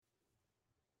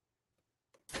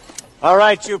All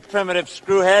right, you primitive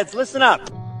screwheads, listen up.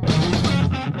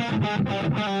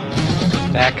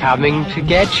 They're coming to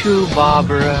get you,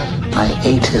 Barbara. I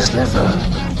ate his liver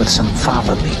with some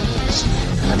fava beans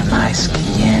and a nice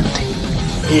Chianti.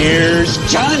 Here's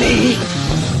Johnny.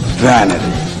 Vanity.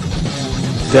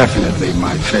 Definitely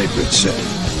my favorite sin.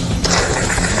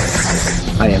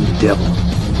 I am the devil,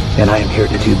 and I am here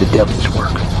to do the devil's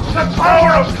work. The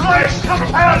power of Christ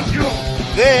compels you.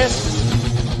 This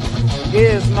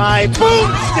is my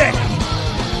boomstick.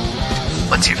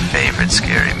 What's your favorite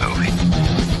scary movie?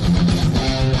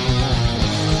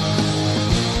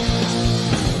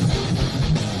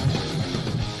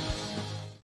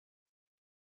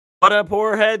 What up,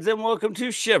 horror heads, and welcome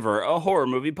to Shiver, a horror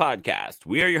movie podcast.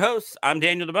 We are your hosts. I'm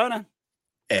Daniel DeBona.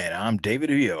 And I'm David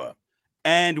Ulloa.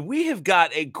 And we have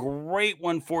got a great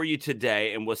one for you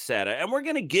today in Huesera. And we're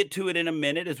going to get to it in a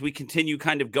minute as we continue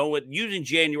kind of going, using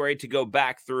January to go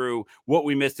back through what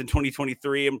we missed in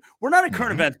 2023. And we're not a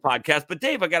current events podcast, but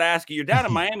Dave, I got to ask you, you're down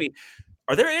in Miami.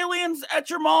 Are there aliens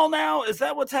at your mall now? Is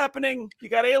that what's happening? You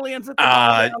got aliens at the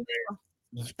mall down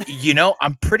there? You know,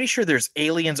 I'm pretty sure there's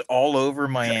aliens all over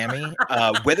Miami,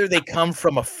 whether they come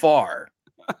from afar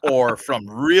or from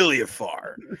really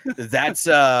afar. That's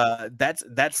a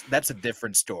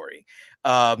different story.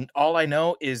 All I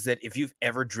know is that if you've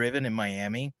ever driven in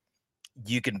Miami,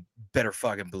 you can better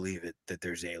fucking believe it that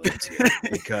there's aliens here,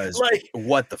 because like,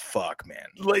 what the fuck, man?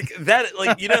 Like that,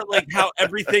 like, you know, like how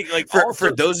everything, like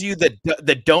for those of you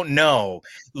that don't know,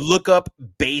 look up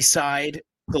Bayside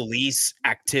police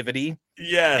activity.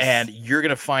 Yes. And you're going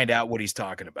to find out what he's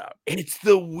talking about. It's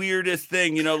the weirdest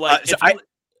thing, you know, like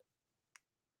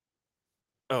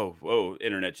whoa,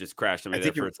 internet just crashed on me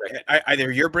there for a second.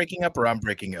 Either you're breaking up or I'm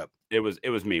breaking up. It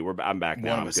was me. I'm back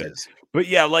now. One of us is. But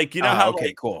yeah, like, you know how okay,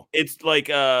 like, cool. It's like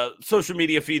social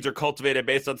media feeds are cultivated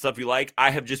based on stuff you like.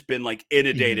 I have just been like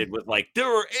inundated with like,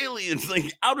 there are aliens,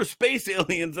 like outer space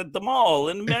aliens at the mall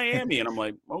in Miami. And I'm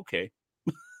like, okay.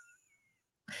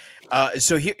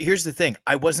 So here's the thing.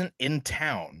 I wasn't in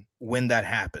town when that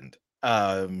happened.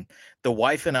 The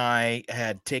wife and I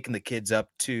had taken the kids up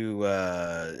to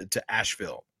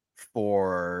Asheville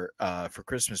for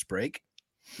Christmas break.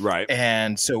 Right.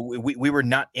 And so we were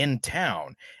not in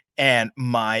town, and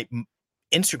my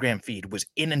Instagram feed was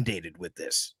inundated with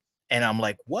this. And I'm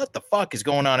like, what the fuck is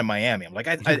going on in Miami? I'm like,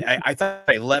 I thought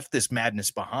I left this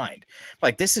madness behind.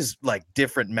 Like, this is like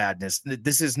different madness.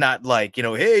 This is not like, you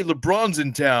know, hey, LeBron's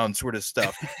in town sort of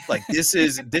stuff. Like, this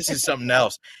is something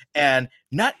else. And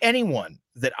not anyone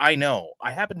that I know.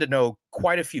 I happen to know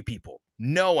quite a few people.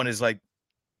 No one is like,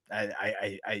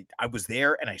 I was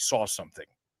there and I saw something.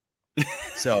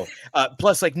 So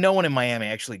plus, like, no one in Miami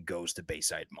actually goes to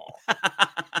Bayside Mall.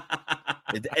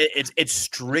 It's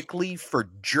strictly for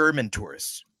German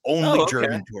tourists, only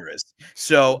German tourists.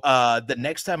 So the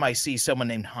next time I see someone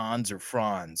named Hans or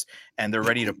Franz and they're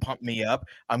ready to pump me up,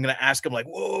 I'm gonna ask them like,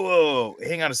 whoa,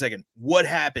 hang on a second, what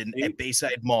happened at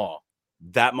Bayside Mall?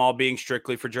 That mall being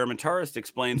strictly for German tourists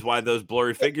explains why those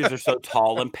blurry figures are so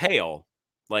tall and pale.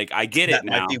 Like, I get it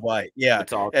now. That might be why. Yeah.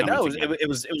 It's all no, it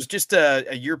was just a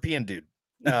European dude.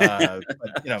 But,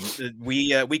 you know,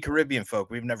 we Caribbean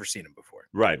folk, we've never seen him before.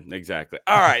 Right, exactly.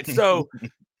 All right, so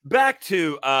back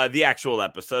to the actual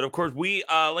episode. Of course, we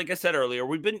like I said earlier,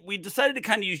 we decided to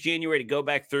kind of use January to go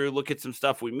back through, look at some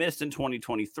stuff we missed in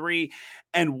 2023,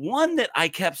 and one that I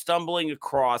kept stumbling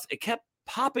across, it kept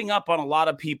popping up on a lot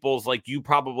of people's, like, you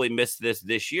probably missed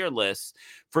this year lists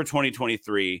for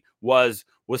 2023, was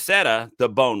Huesera, the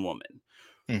Bone Woman.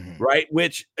 Mm-hmm. Right.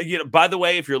 Which, you know, by the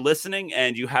way, if you're listening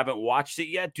and you haven't watched it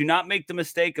yet, do not make the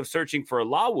mistake of searching for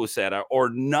La Huesera or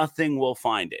nothing will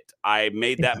find it. I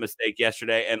made that mistake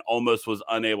yesterday and almost was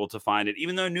unable to find it,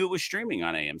 even though I knew it was streaming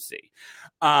on AMC.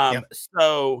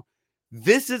 So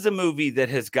this is a movie that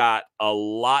has got a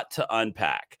lot to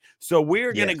unpack. So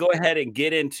we're going to go ahead and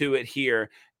get into it here,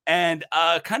 and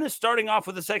kind of starting off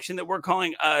with a section that we're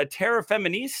calling Terra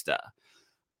Feminista.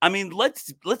 I mean,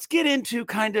 let's get into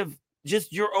kind of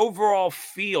just your overall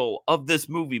feel of this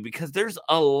movie, because there's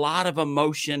a lot of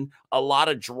emotion, a lot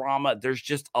of drama. There's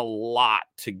just a lot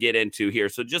to get into here.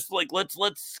 So just like, let's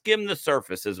skim the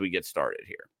surface as we get started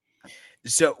here.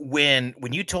 So when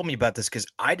you told me about this, because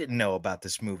I didn't know about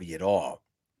this movie at all,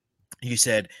 you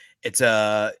said it's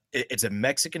a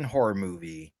Mexican horror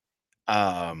movie.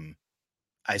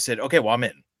 I said, okay, well, I'm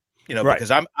in, you know,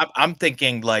 because I'm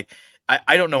thinking like,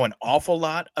 I don't know an awful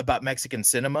lot about Mexican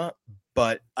cinema,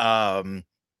 but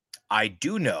I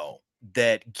do know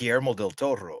that Guillermo del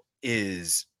Toro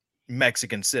is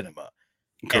Mexican cinema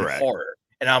and horror.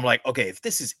 And I'm like, okay, if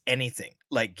this is anything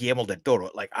like Guillermo del Toro,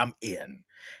 like, I'm in.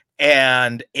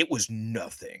 And it was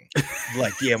nothing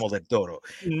like Guillermo del Toro.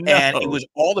 No. And it was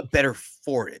all the better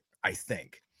for it, I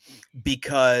think,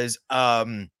 because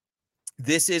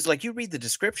this is like, you read the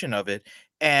description of it,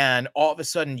 and all of a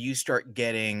sudden you start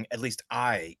getting, at least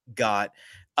I got,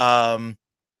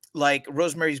 like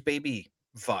Rosemary's Baby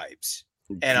vibes.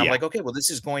 And I'm like, okay, well, this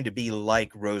is going to be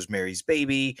like Rosemary's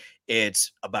Baby.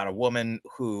 It's about a woman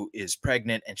who is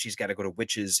pregnant and she's got to go to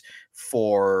witches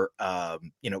for,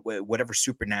 whatever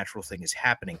supernatural thing is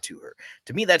happening to her.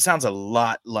 To me, that sounds a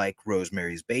lot like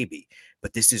Rosemary's Baby,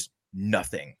 but this is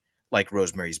nothing like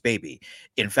Rosemary's Baby.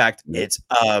 In fact, it's,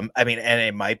 and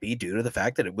it might be due to the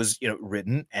fact that it was,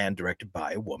 written and directed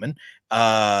by a woman,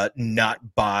 not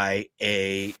by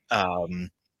a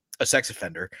sex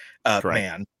offender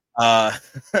man.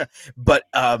 But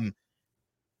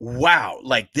wow,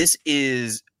 like this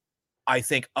is, I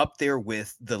think, up there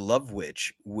with The Love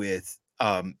Witch, with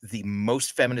the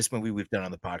most feminist movie we've done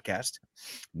on the podcast,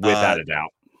 without a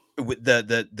doubt. With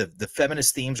the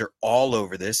feminist themes are all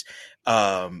over this.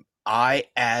 I,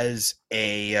 as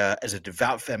a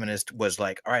devout feminist, was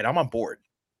like, all right, I'm on board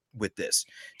with this.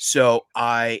 So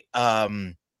I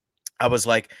was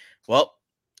like, well,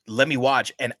 let me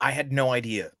watch, and I had no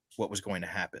idea what was going to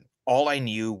happen. All I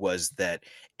knew was that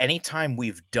anytime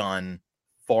we've done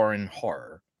foreign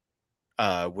horror,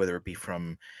 whether it be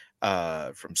from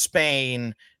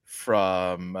Spain,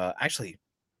 from actually,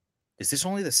 is this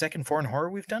only the second foreign horror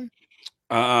we've done?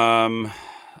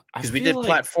 Because we did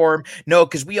Platform. No,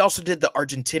 because we also did the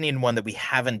Argentinian one that we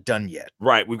haven't done yet.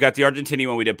 Right. We've got the Argentinian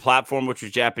one. We did Platform, which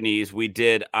was Japanese. We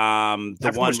did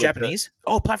the one was Japanese.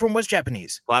 Platform was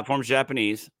Japanese. Platform's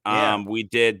Japanese. Yeah. We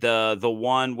did the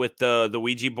one with the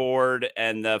Ouija board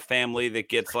and the family that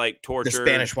gets like tortured. The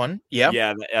Spanish one. Yeah.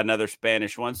 Yeah, another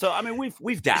Spanish one. So I mean,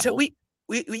 we've dabbled. So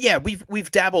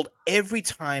we've dabbled every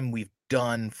time we've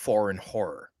done foreign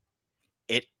horror.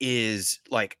 It is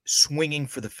like swinging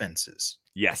for the fences.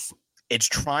 Yes. It's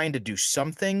trying to do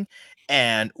something,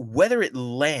 and whether it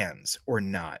lands or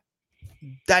not,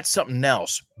 that's something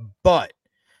else, but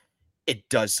it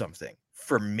does something.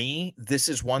 For me, this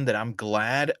is one that I'm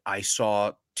glad I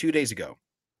saw 2 days ago,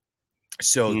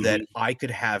 so that I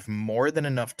could have more than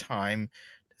enough time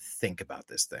to think about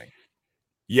this thing.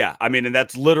 Yeah, I mean, and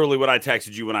that's literally what I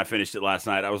texted you when I finished it last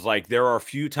night. I was like, there are a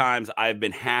few times I've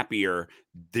been happier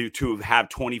to have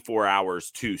 24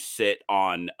 hours to sit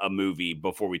on a movie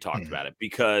before we talked about it,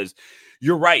 because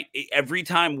you're right. Every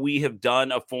time we have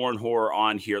done a foreign horror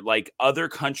on here, like other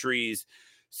countries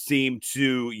seem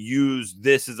to use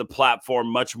this as a platform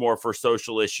much more for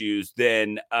social issues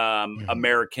than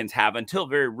Americans have until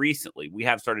very recently. We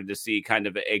have started to see kind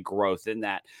of a growth in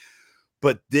that.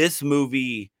 But this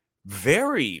movie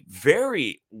very,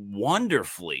 very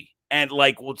wonderfully and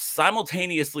like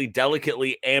simultaneously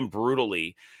delicately and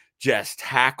brutally just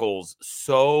tackles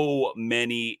so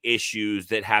many issues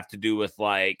that have to do with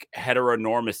like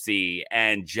heteronormacy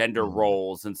and gender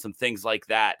roles and some things like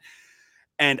that.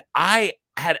 And I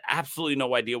had absolutely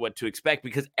no idea what to expect,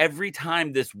 because every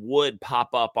time this would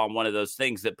pop up on one of those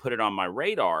things that put it on my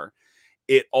radar,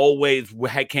 it always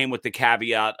came with the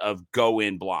caveat of go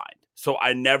in blind. So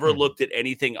I never looked at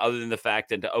anything other than the fact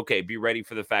that, okay, be ready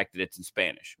for the fact that it's in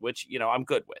Spanish, which, I'm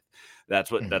good with.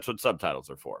 That's what subtitles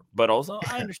are for. But also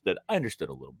I understood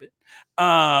a little bit.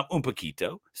 Un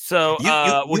poquito. So you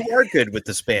are good with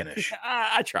the Spanish.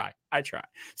 I try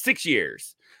 6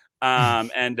 years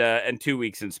and 2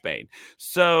 weeks in Spain.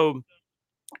 So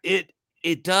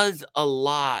it does a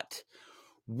lot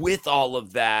with all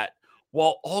of that,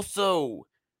 while also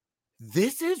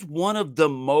this is one of the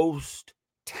most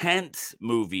tense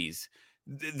movies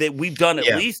that we've done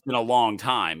at least in a long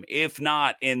time, if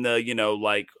not in the,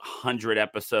 like 100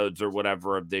 episodes or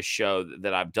whatever of this show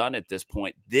that I've done at this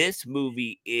point. This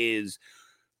movie is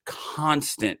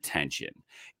constant tension.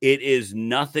 It is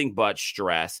nothing but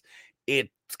stress.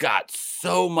 It's got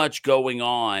so much going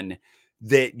on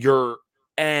that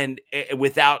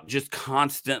without just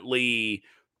constantly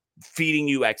feeding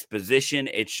you exposition.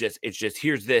 It's just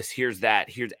here's this, here's that,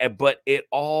 but it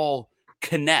all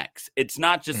connects. It's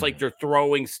not just like they're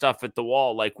throwing stuff at the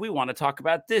wall, like we want to talk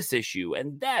about this issue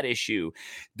and that issue.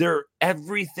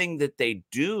 Everything that they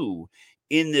do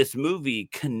in this movie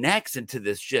connects into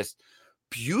this just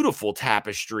beautiful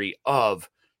tapestry of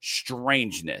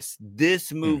strangeness.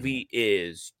 This movie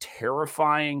is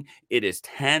terrifying. It is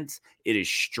tense. It is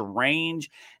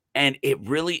strange. And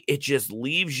it just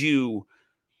leaves you,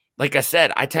 like I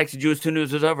said, I texted you as soon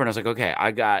as it was over, and I was like, okay,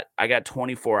 I got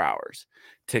 24 hours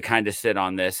kind of sit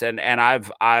on this, and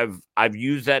I've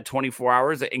used that 24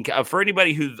 hours. And for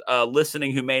anybody who's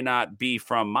listening who may not be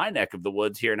from my neck of the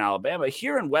woods here in Alabama,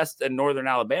 here in West and Northern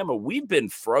Alabama, we've been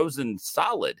frozen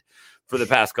solid for the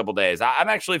past couple days. I'm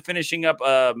actually finishing up.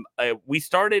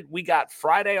 We got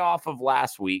Friday off of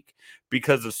last week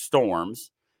because of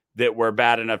storms that were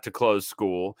bad enough to close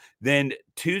school. Then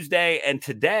Tuesday and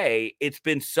today, it's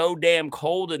been so damn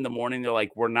cold in the morning. They're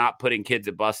like, we're not putting kids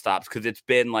at bus stops because it's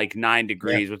been like 9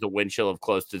 degrees with a wind chill of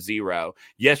close to 0.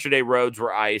 Yesterday, roads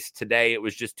were iced. Today, it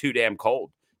was just too damn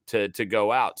cold to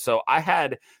go out. So I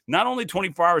had not only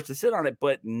 24 hours to sit on it,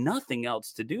 but nothing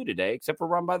else to do today except for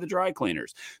run by the dry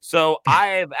cleaners. So I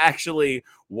have actually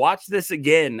watched this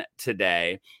again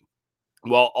today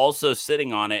while also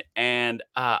sitting on it. And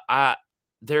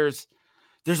there's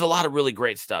a lot of really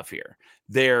great stuff here.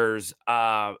 There's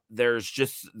some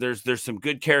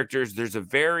good characters. There's a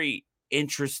very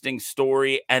interesting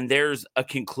story, and there's a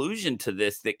conclusion to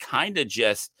this that kind of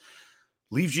just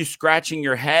leaves you scratching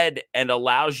your head and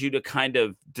allows you to kind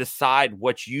of decide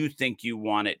what you think you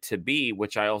want it to be,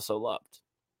 which I also loved.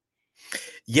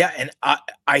 Yeah, and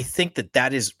I think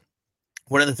that is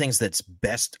one of the things that's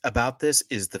best about this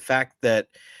is the fact that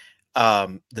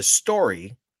the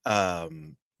story,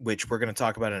 which we're going to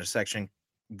talk about in a section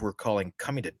we're calling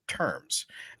Coming to Terms,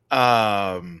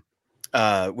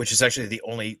 which is actually the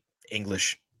only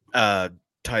English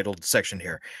titled section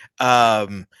here.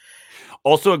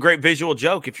 Also a great visual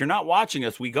joke. If you're not watching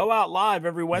us, we go out live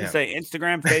every Wednesday,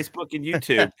 Instagram, Facebook, and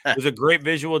YouTube. There's a great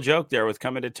visual joke there with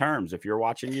Coming to Terms. If you're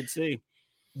watching, you'd see.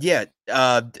 Yeah.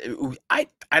 I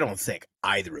don't think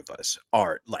either of us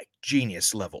are like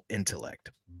genius level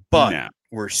intellect, but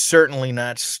we're certainly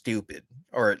not stupid,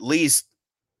 or at least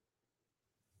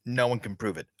no one can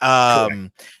prove it.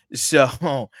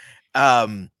 So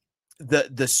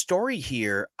the story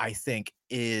here, I think,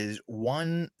 is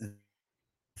one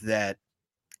that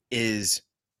is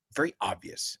very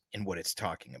obvious in what it's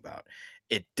talking about.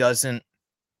 It doesn't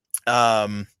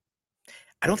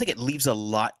I don't think it leaves a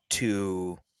lot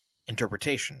to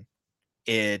interpretation.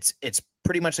 It's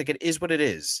pretty much like it is what it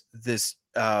is. This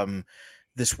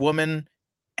woman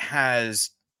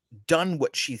has done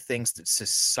what she thinks that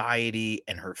society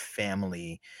and her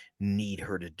family need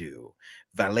her to do.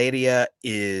 Valeria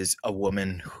is a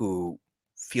woman who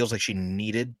feels like she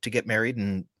needed to get married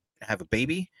and have a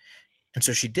baby, and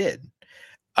so she did.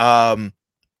 But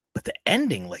the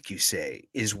ending, like you say,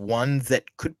 is one that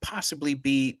could possibly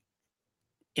be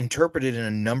interpreted in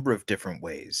a number of different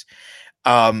ways.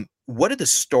 What did the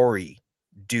story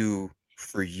do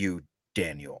for you,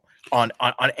 Daniel, on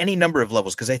any number of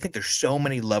levels? Because I think there's so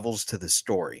many levels to the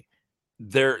story.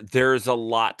 There's a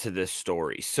lot to this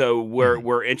story. So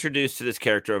we're introduced to this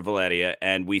character of Valeria,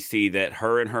 and we see that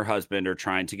her and her husband are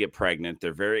trying to get pregnant.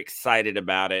 They're very excited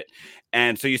about it.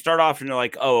 And so you start off and you're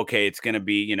like, oh, okay, it's going to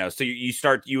be, so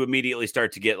you immediately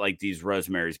start to get like these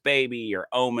Rosemary's Baby or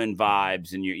Omen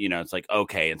vibes. And it's like,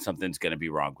 okay, and something's going to be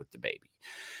wrong with the baby.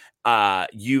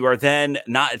 You are then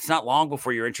it's not long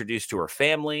before you're introduced to her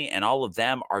family, and all of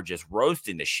them are just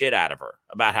roasting the shit out of her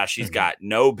about how she's got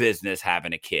no business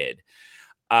having a kid.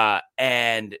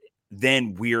 And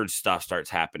then weird stuff starts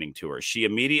happening to her. She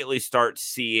immediately starts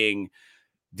seeing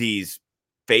these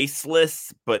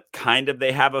faceless, but kind of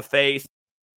they have a face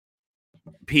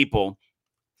people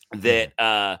that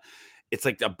it's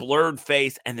like a blurred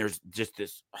face, and there's just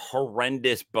this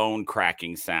horrendous bone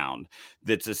cracking sound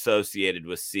that's associated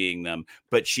with seeing them,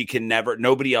 but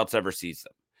nobody else ever sees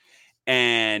them.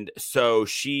 And so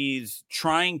she's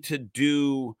trying to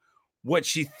do what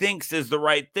she thinks is the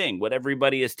right thing, what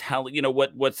everybody is telling,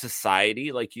 what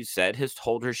society, like you said, has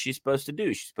told her she's supposed to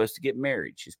do. She's supposed to get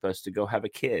married. She's supposed to go have a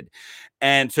kid.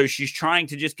 And so she's trying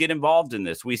to just get involved in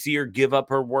this. We see her give up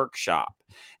her workshop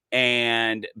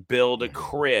and build a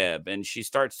crib, and she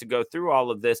starts to go through all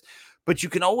of this. But you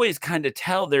can always kind of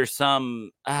tell there's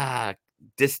some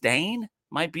disdain,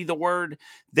 might be the word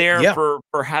there,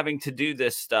 for having to do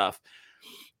this stuff.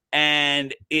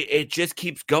 And it just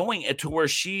keeps going to where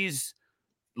she's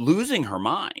losing her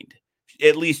mind.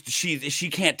 At least she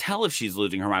can't tell if she's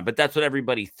losing her mind, but that's what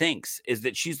everybody thinks, is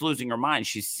that she's losing her mind.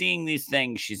 She's seeing these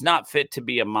things. She's not fit to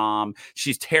be a mom.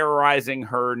 She's terrorizing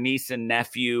her niece and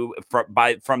nephew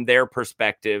from their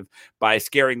perspective by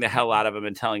scaring the hell out of them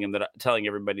and telling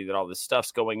everybody that all this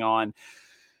stuff's going on.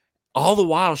 All the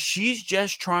while, she's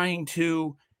just trying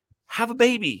to have a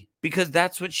baby because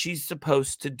that's what she's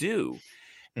supposed to do.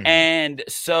 And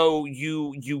so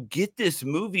you get this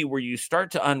movie where you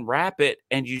start to unwrap it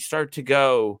and you start to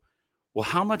go, well,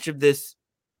 how much of this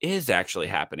is actually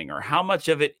happening, or how much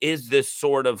of it is this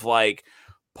sort of like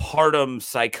postpartum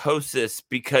psychosis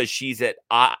because she's at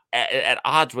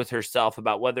odds with herself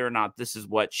about whether or not this is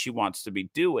what she wants to be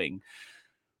doing.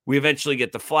 We eventually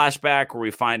get the flashback where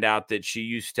we find out that she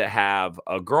used to have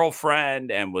a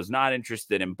girlfriend and was not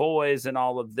interested in boys and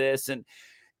all of this. And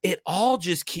it all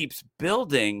just keeps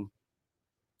building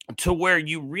to where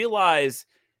you realize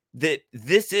that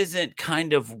this isn't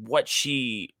kind of what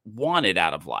she wanted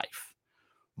out of life,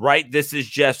 right? This is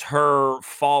just her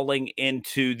falling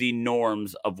into the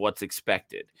norms of what's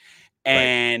expected.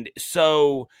 And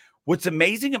so what's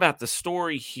amazing about the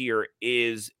story here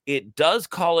is it does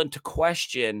call into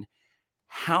question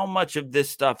how much of this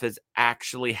stuff is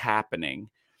actually happening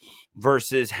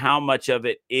versus how much of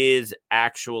it is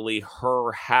actually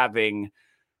her having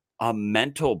a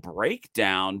mental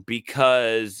breakdown,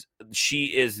 because she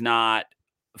is not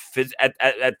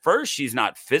at first she's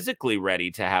not physically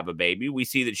ready to have a baby. We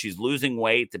see that she's losing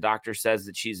weight. The doctor says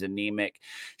that she's anemic.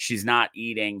 She's not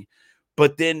eating.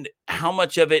 But then how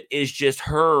much of it is just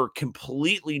her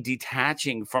completely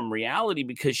detaching from reality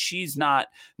because she's not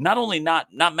only not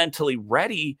mentally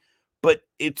ready, but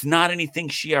it's not anything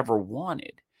she ever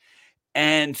wanted.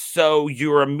 And so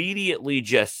you're immediately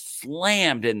just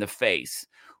slammed in the face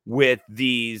with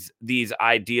these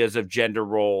ideas of gender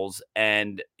roles.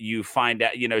 And you find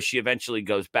out, she eventually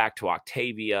goes back to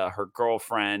Octavia, her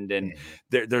girlfriend, and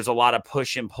there's a lot of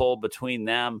push and pull between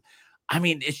them. I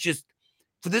mean, it's just,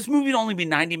 for this movie to only be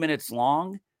 90 minutes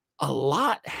long, a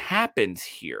lot happens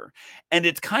here. And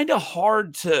it's kind of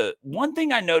hard to, one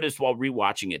thing I noticed while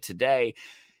rewatching it today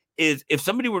is if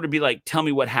somebody were to be like, tell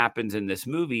me what happens in this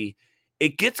movie,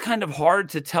 it gets kind of hard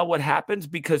to tell what happens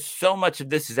because so much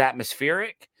of this is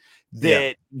atmospheric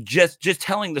that just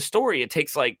telling the story, it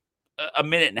takes like a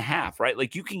minute and a half, right?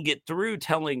 Like you can get through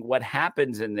telling what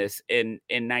happens in this in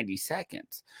 90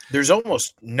 seconds. There's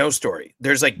almost no story.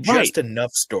 There's like just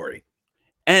enough story.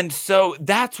 And so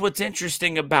that's what's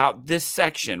interesting about this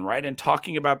section, right? And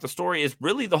talking about the story is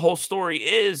really the whole story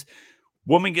is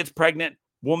woman gets pregnant,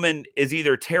 woman is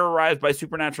either terrorized by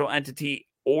supernatural entity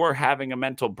or having a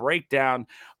mental breakdown,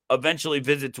 eventually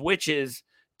visits witches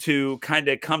to kind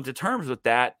of come to terms with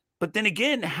that. But then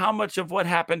again, how much of what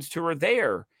happens to her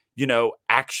there,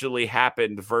 actually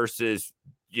happened versus,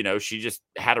 she just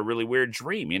had a really weird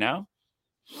dream,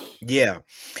 Yeah.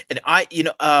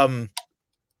 And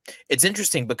it's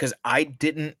interesting because I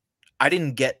didn't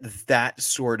get that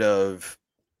sort of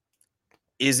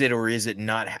is it or is it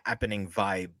not happening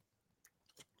vibe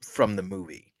from the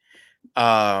movie.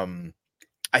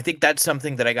 I think that's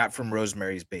something that I got from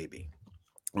Rosemary's Baby,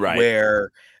 right?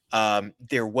 Where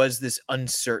there was this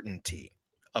uncertainty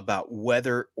about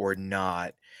whether or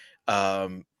not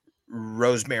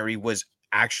Rosemary was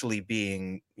actually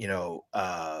being,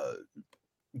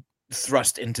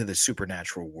 thrust into the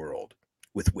supernatural world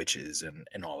with witches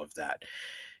and all of that.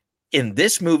 In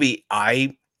this movie,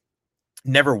 I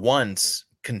never once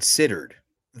considered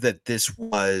that this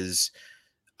was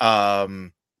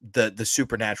the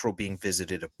supernatural being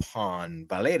visited upon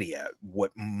Valeria.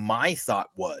 What my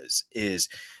thought is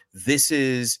this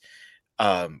is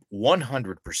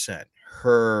 100%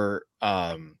 her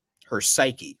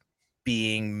psyche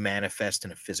being manifest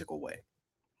in a physical way,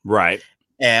 right?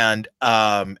 And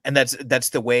that's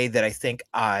the way that I think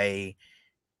I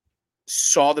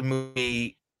saw the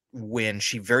movie when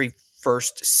she very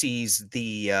first sees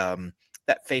the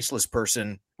that faceless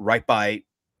person right by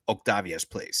Octavia's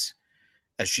place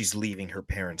as she's leaving her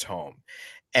parents' home.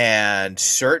 And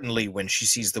certainly when she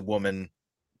sees the woman,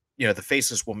 the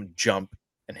faceless woman jump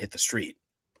and hit the street.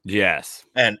 Yes.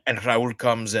 And Raul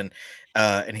comes and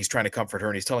he's trying to comfort her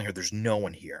and he's telling her there's no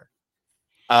one here.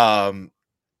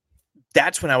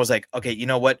 That's when I was like, okay, you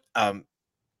know what? I'm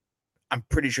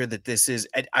pretty sure that this is,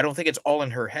 I don't think it's all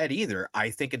in her head either. I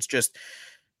think it's just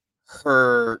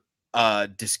her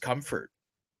discomfort.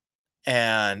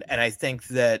 And I think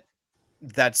that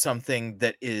that's something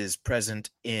that is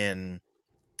present in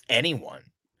anyone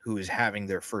who is having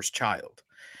their first child.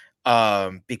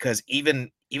 Because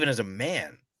even as a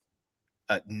man,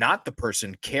 not the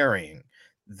person carrying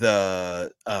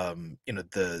the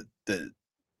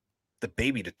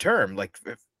baby to term, like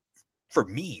for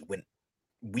me, when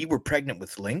we were pregnant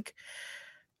with Link,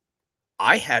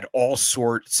 I had all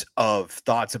sorts of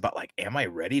thoughts about like, am I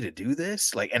ready to do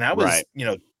this? Like, and I was,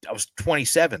 I was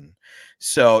 27.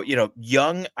 So,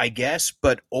 young, I guess,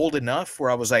 but old enough where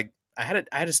I was like, I had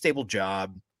a stable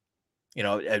job, we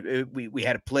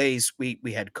had a place, we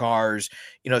had cars,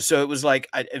 so it was like,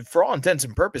 for all intents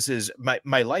and purposes,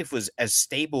 my life was as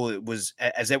stable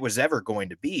as it was ever going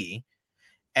to be.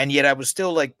 And yet I was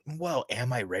still like, well,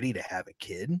 am I ready to have a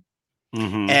kid?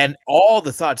 Mm-hmm. And all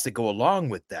the thoughts that go along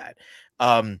with that.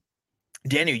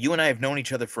 Daniel, you and I have known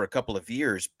each other for a couple of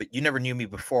years, but you never knew me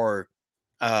before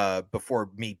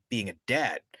me being a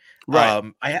dad. Right.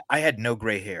 I had no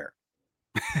gray hair.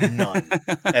 None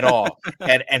at all.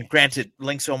 And granted,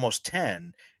 Link's almost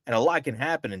 10, and a lot can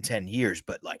happen in 10 years,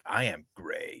 but like I am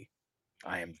gray.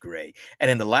 And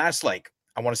in the last, like,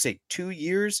 I want to say 2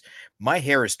 years, my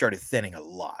hair has started thinning a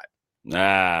lot.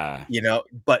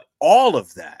 But all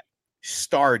of that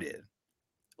started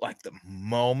like the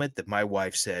moment that my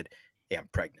wife said, "Hey, I'm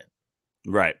pregnant."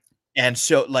 Right. And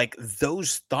so like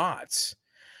those thoughts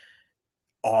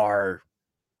are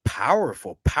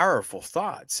powerful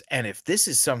thoughts. And if this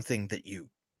is something that you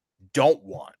don't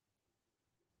want,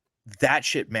 that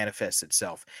shit manifests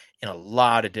itself in a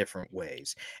lot of different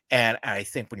ways. And I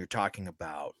think when you're talking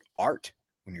about art,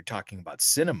 when you're talking about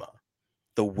cinema,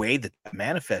 the way that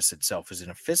manifests itself is in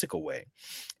a physical way.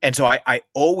 And so I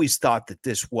always thought that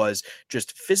this was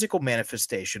just physical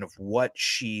manifestation of what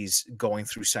she's going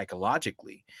through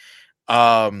psychologically.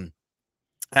 Actually,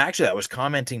 I was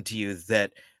commenting to you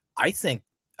that I think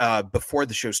before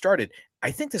the show started, I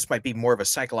think this might be more of a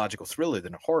psychological thriller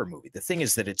than a horror movie. The thing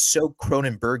is that it's so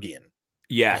Cronenbergian.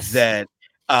 Yes. That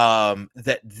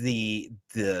that the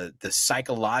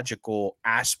psychological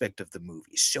aspect of the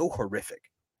movie is so horrific.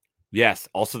 Yes.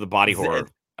 Also the body horror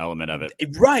element of it.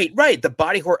 Right. The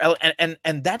body horror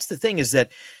and that's the thing, is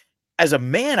that as a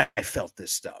man, I felt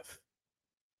this stuff.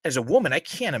 As a woman, I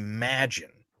can't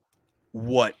imagine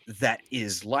what that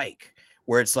is like,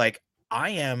 where it's like, I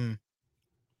am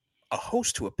a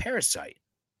host to a parasite.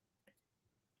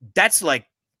 That's like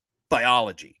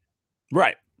biology.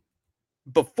 Right.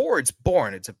 Before it's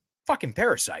born, it's a fucking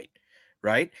parasite.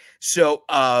 Right. So,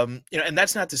 and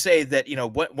that's not to say that,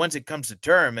 once it comes to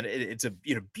term and it's a,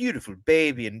 beautiful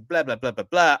baby and blah, blah, blah, blah,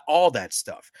 blah, all that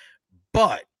stuff.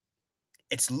 But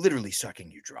it's literally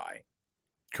sucking you dry.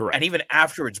 Correct. And even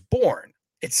after it's born,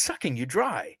 it's sucking you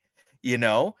dry,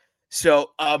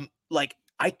 So, like,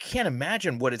 I can't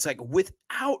imagine what it's like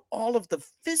without all of the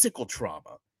physical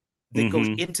trauma that goes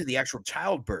into the actual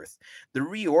childbirth, the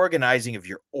reorganizing of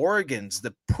your organs,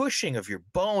 the pushing of your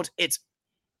bones.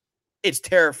 It's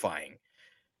terrifying.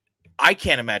 I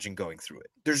can't imagine going through it.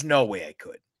 There's no way I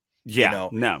could. Yeah,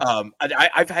 no.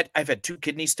 I've had 2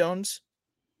 kidney stones,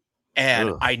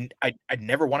 and I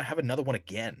never want to have another one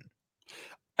again.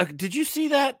 Did you see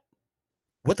that?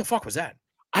 What the fuck was that?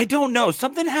 I don't know.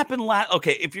 Something happened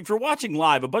okay, if you're watching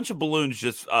live, a bunch of balloons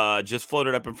just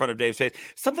floated up in front of Dave's face.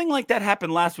 Something like that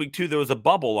happened last week too. There was a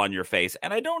bubble on your face,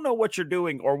 and I don't know what you're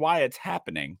doing or why it's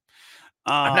happening.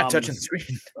 I'm not touching the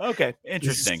screen. Okay,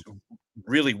 interesting.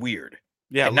 Really weird.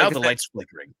 Yeah, and now the light's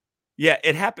flickering. Yeah,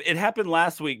 it happened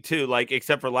last week too. Like,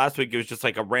 except for last week, it was just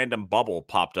like a random bubble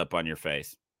popped up on your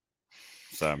face.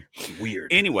 So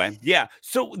weird. Anyway, yeah.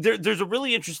 So there's a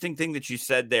really interesting thing that you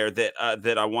said there that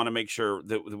I want to make sure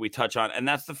that we touch on, and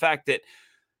that's the fact that,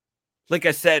 like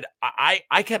I said,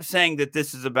 I kept saying that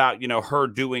this is about, her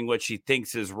doing what she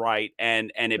thinks is right,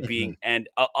 and it being, and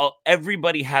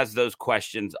everybody has those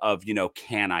questions of,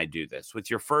 can I do this? With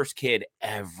your first kid,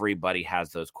 everybody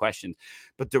has those questions.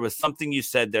 But there was something you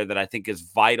said there that I think is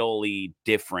vitally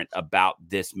different about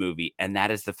this movie, and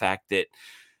that is the fact that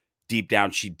deep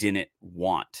down she didn't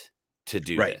want to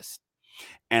do this.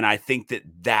 And I think that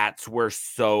that's where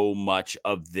so much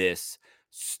of this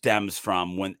stems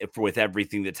from, with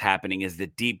everything that's happening, is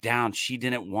that deep down she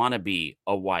didn't want to be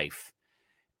a wife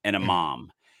and a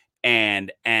mom,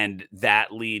 and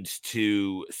that leads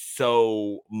to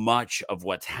so much of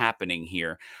what's happening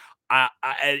here.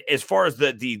 As far as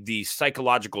the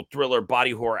psychological thriller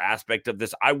body horror aspect of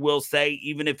this, I will say,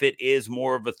 even if it is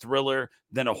more of a thriller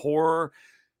than a horror,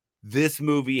 this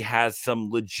movie has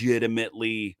some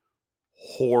legitimately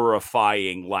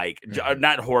horrifying,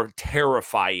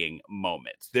 terrifying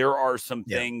moments. There are some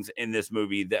things in this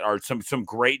movie that are some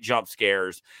great jump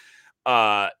scares.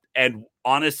 And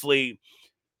honestly,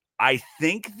 I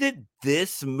think that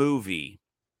this movie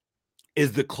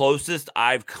is the closest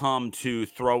I've come to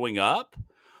throwing up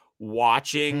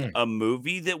watching a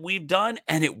movie that we've done.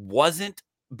 And it wasn't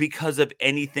because of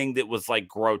anything that was like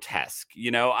grotesque.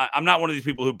 I'm not one of these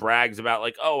people who brags about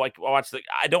like, oh,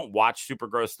 I don't watch super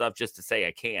gross stuff just to say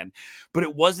I can, but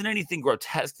it wasn't anything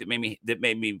grotesque that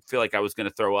made me feel like I was going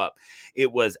to throw up.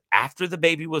 It was after the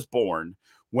baby was born,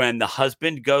 when the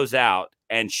husband goes out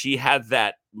and she has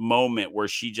that moment where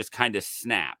she just kind of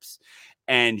snaps,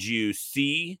 and you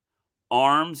see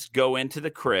arms go into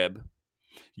the crib.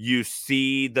 You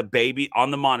see the baby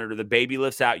on the monitor. The baby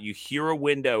lifts out. You hear a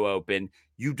window open.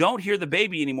 You don't hear the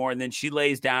baby anymore. And then she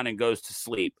lays down and goes to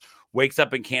sleep. wakes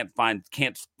up and can't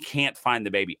find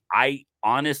the baby. I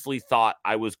honestly thought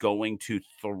I was going to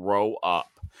throw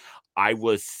up. I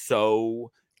was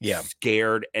so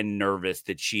scared and nervous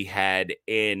that she had,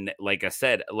 in, like I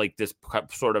said, like this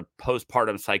sort of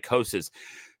postpartum psychosis,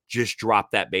 just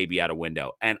dropped that baby out a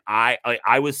window. And I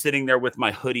was sitting there with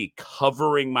my hoodie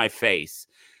covering my face,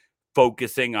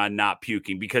 focusing on not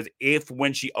puking, because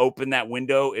when she opened that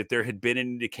window, if there had been an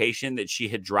indication that she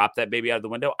had dropped that baby out of the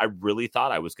window, I really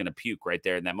thought I was going to puke right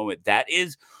there in that moment. That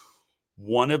is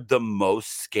one of the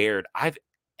most scared I've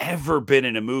ever been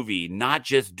in a movie, not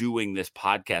just doing this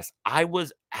podcast. I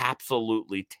was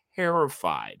absolutely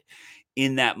terrified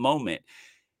in that moment.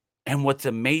 And what's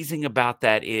amazing about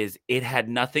that is it had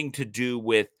nothing to do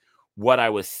with what I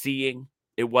was seeing.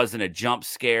 It wasn't a jump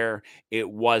scare. It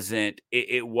wasn't,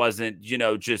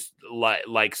 just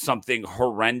like something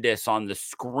horrendous on the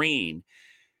screen.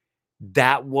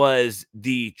 That was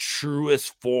the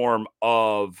truest form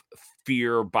of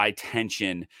fear by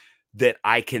tension that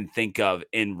I can think of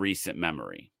in recent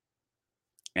memory.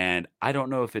 And I don't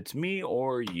know if it's me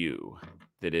or you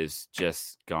that is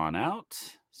just gone out.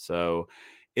 So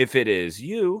if it is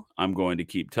you, I'm going to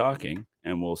keep talking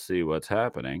and we'll see what's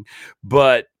happening.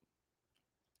 But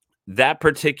that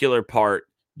particular part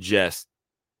just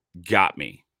got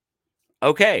me.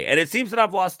 Okay, and it seems that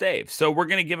I've lost Dave, so we're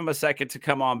going to give him a second to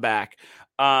come on back.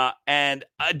 And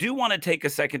I do want to take a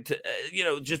second to,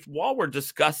 just while we're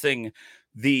discussing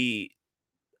the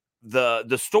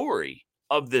story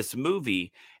of this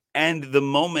movie and the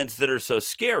moments that are so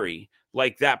scary,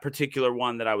 like that particular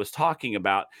one that I was talking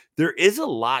about, there is a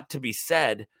lot to be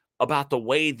said about the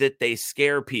way that they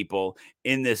scare people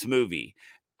in this movie.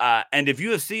 And if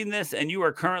you have seen this and you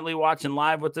are currently watching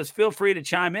live with us, feel free to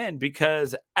chime in,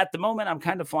 because at the moment I'm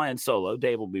kind of flying solo.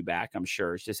 Dave will be back, I'm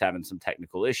sure. It's just having some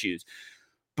technical issues.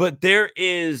 But there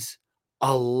is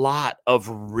a lot of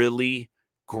really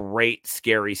great,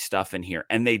 scary stuff in here.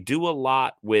 And they do a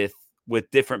lot with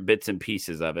different bits and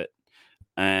pieces of it.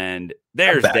 And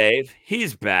there's Dave.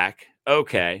 He's back.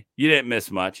 Okay. You didn't miss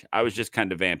much. I was just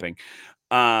kind of vamping.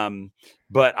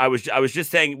 But I was just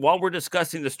saying, while we're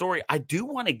discussing the story, I do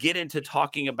want to get into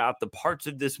talking about the parts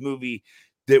of this movie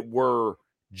that were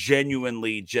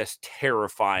genuinely just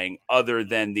terrifying, other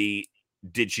than the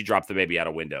did she drop the baby out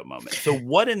a window moment. So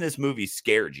what in this movie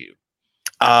scared you?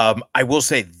 I will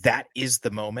say that is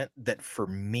the moment that for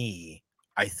me,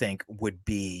 I think would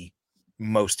be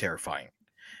most terrifying.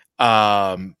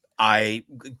 I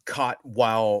caught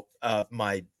while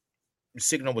my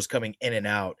signal was coming in and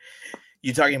out.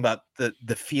 You're talking about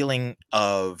the feeling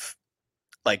of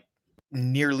like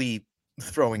nearly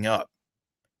throwing up.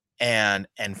 And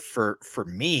for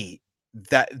me,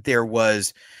 that there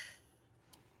was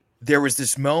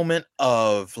this moment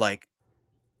of like,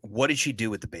 what did she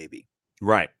do with the baby?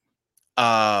 Right.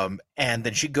 And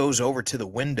then she goes over to the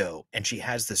window and she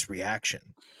has this reaction.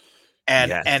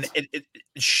 And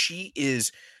she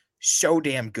is so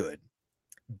damn good,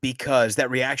 because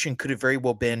that reaction could have very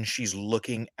well been she's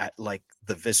looking at like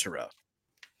the viscera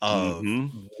of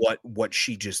what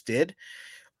she just did,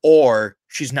 or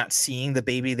she's not seeing the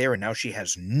baby there and now she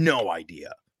has no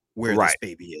idea where this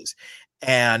baby is.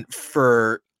 And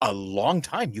for a long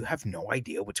time, you have no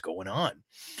idea what's going on.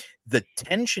 The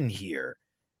tension here,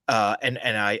 and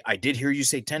I did hear you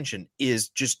say tension, is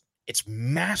just, it's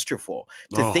masterful.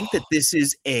 To think that this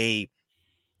is a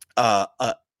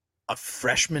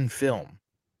freshman film.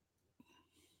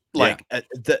 Like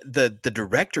the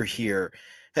director here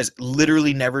has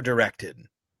literally never directed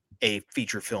a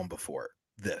feature film before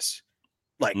this.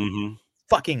 Like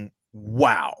fucking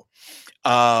wow.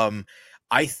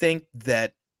 I think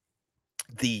that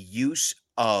the use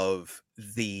of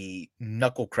the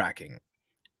knuckle cracking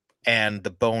and the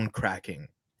bone cracking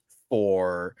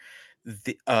for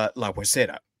the La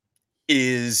Huesera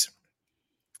is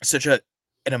such an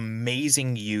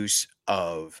amazing use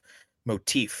of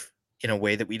motif in a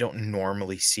way that we don't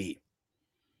normally see.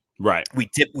 Right.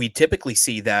 We typically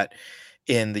see that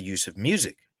in the use of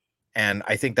music. And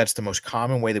I think that's the most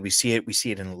common way that we see it. We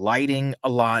see it in lighting a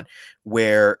lot,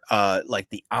 where like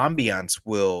the ambiance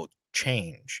will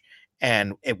change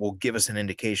and it will give us an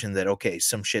indication that, okay,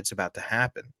 some shit's about to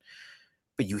happen.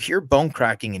 But you hear bone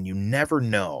cracking and you never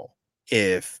know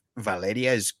if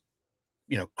Valeria is,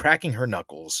 cracking her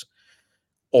knuckles,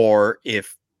 or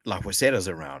if La Huesera's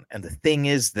around. And the thing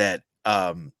is that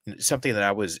something that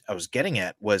I was getting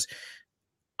at was,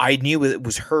 I knew it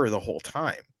was her the whole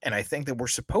time. And I think that we're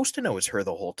supposed to know it's her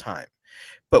the whole time.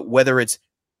 But whether it's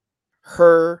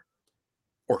her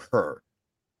or her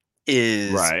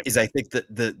is I think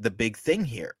the big thing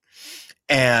here.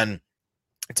 And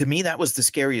to me, that was the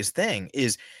scariest thing,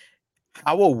 is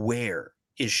how aware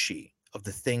is she of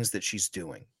the things that she's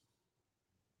doing?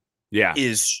 Yeah.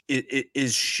 Is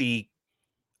she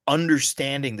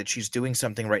understanding that she's doing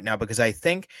something right now? Because I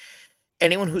think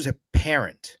anyone who's a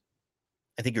parent,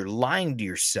 I think you're lying to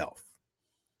yourself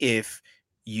if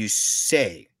you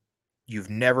say you've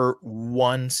never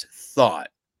once thought,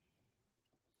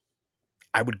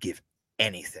 I would give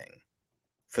anything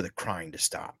for the crying to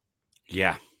stop.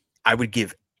 Yeah. I would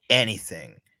give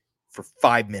anything for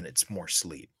 5 minutes more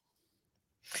sleep.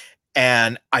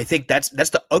 And I think that's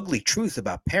the ugly truth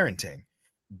about parenting,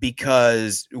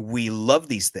 because we love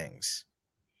these things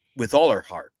with all our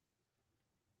heart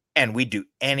and we do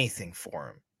anything for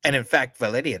them. And in fact,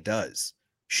 Valeria does.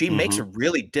 She makes a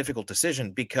really difficult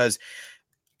decision, because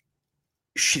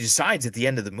she decides at the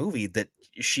end of the movie that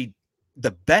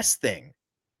the best thing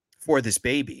for this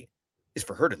baby is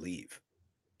for her to leave.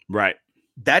 Right.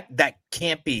 That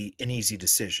can't be an easy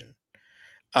decision.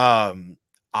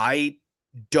 I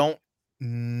don't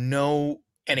know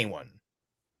anyone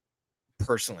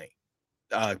personally,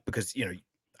 because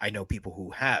I know people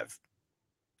who have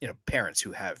parents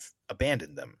who have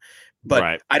abandoned them, but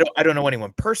Right. I don't know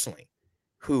anyone personally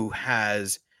who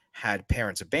has had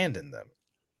parents abandon them.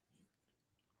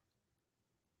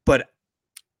 But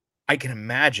I can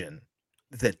imagine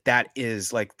that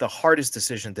is like the hardest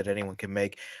decision that anyone can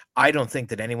make. I don't think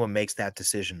that anyone makes that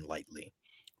decision lightly.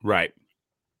 Right.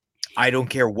 I don't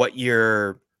care what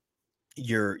your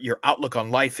outlook on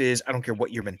life is. I don't care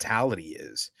what your mentality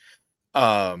is.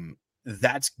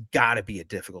 That's got to be a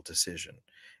difficult decision.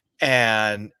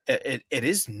 And it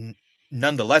is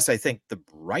nonetheless, I think, the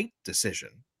right decision.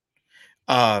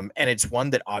 And it's one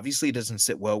that obviously doesn't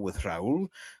sit well with Raul.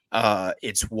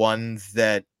 It's one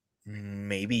that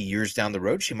maybe years down the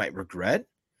road she might regret.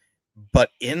 But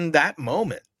in that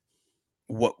moment,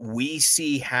 what we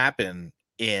see happen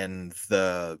in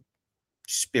the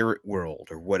spirit world,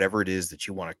 or whatever it is that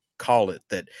you want to call it,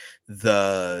 that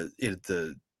the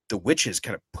witches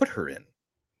kind of put her in,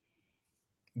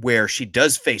 where she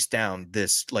does face down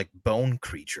this like bone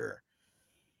creature,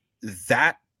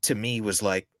 that to me was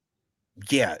like,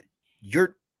 yeah,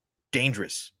 you're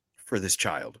dangerous for this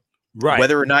child. Right.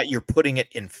 Whether or not you're putting it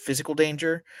in physical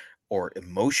danger or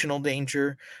emotional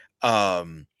danger,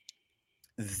 that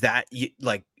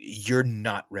you're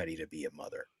not ready to be a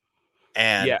mother.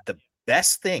 And the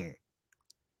best thing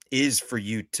is for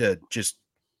you to just,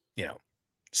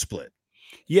 split.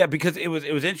 Yeah, because it was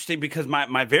interesting, because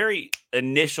my very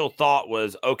initial thought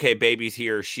was, okay, baby's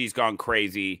here, she's gone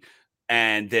crazy,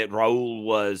 and that Raul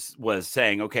was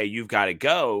saying, okay, you've got to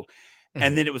go.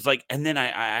 And then it was like, and then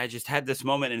I just had this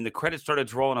moment, and the credits started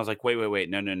to roll, and I was like, wait,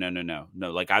 no,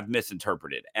 like I've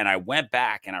misinterpreted. And I went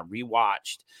back and I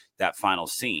rewatched that final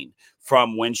scene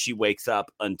from when she wakes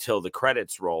up until the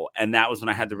credits roll, and that was when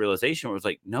I had the realization where it was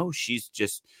like, no, she's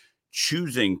just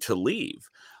choosing to leave.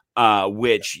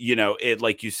 Which, it,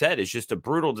 like you said, is just a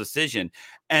brutal decision.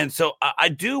 And so I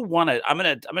do want to, I'm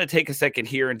going to take a second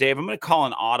here, and Dave, I'm going to call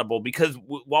an audible, because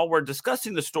while we're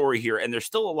discussing the story here, and there's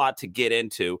still a lot to get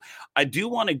into, I do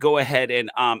want to go ahead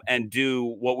and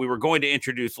do what we were going to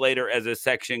introduce later as a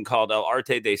section called El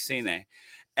Arte de Cine.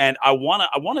 And I want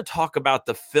to talk about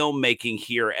the filmmaking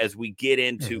here as we get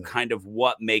into kind of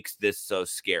what makes this so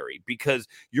scary, because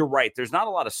you're right. There's not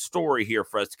a lot of story here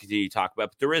for us to continue to talk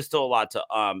about, but there is still a lot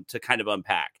to kind of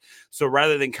unpack. So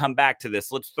rather than come back to this,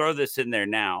 let's throw this in there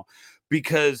now,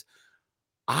 because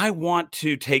I want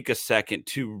to take a second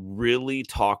to really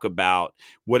talk about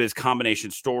what is combination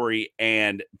story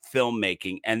and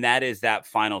filmmaking. And that is that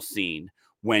final scene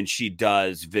when she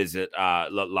does visit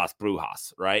Las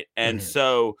Brujas, right? And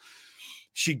so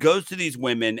she goes to these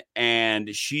women, and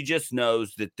she just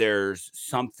knows that there's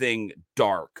something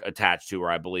dark attached to her,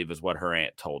 I believe is what her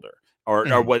aunt told her.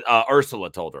 Or what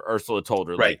Ursula told her. Ursula told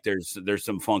her, right, like, there's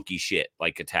some funky shit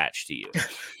like attached to you.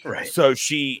 Right. So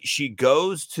she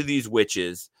goes to these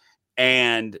witches,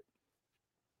 and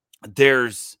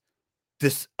there's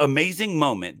this amazing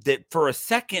moment that for a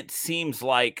second seems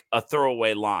like a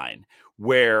throwaway line,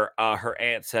 where her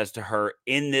aunt says to her,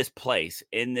 in this place,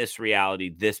 in this reality,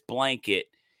 this blanket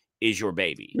is your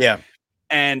baby. Yeah.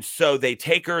 And so they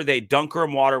take her, they dunk her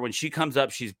in water. When she comes up,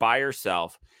 she's by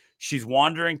herself. She's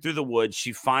wandering through the woods.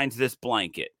 She finds this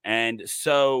blanket. And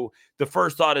so the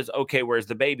first thought is, okay, where's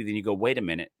the baby? Then you go, wait a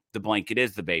minute. The blanket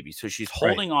is the baby. So she's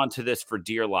holding on to this for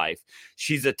dear life.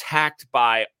 She's attacked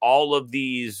by all of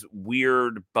these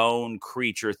weird bone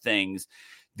creature things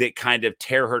that kind of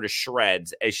tear her to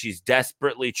shreds as she's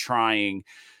desperately trying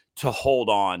to hold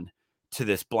on to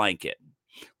this blanket,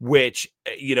 which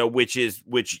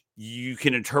you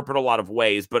can interpret a lot of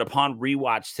ways, but upon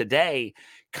rewatch today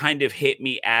kind of hit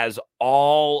me as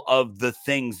all of the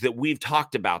things that we've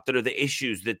talked about that are the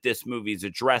issues that this movie is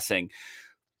addressing,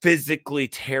 physically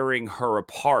tearing her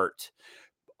apart,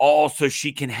 all so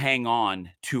she can hang on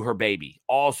to her baby,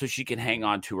 all so she can hang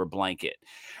on to her blanket.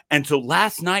 And so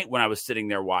last night when I was sitting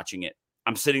there watching it,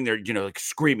 I'm sitting there, you know, like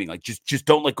screaming, like, just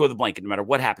don't let go of the blanket, no matter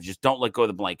what happens, just don't let go of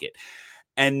the blanket.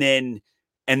 And then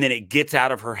it gets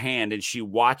out of her hand and she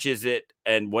watches it,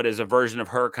 and what is a version of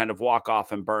her kind of walk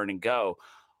off and burn and go.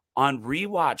 On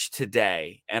rewatch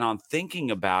today and on thinking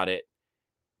about it,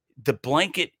 the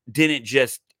blanket didn't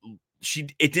just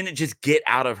get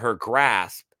out of her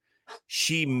grasp.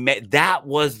 That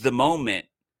was the moment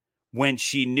when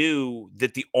she knew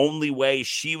that the only way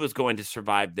she was going to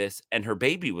survive this and her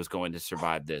baby was going to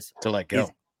survive this To let go.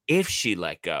 is if she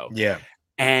let go. Yeah.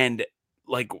 And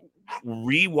like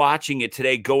rewatching it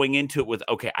today, going into it with,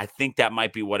 okay, I think that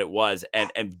might be what it was.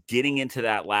 And getting into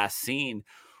that last scene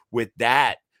with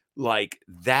that, like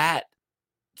that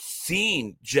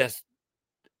scene just,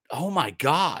 oh my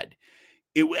God.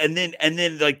 And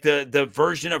then like the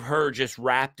version of her just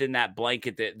wrapped in that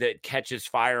blanket that catches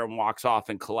fire and walks off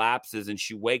and collapses, and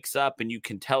she wakes up and you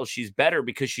can tell she's better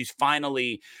because she's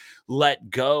finally let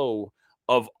go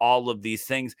of all of these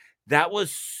things. That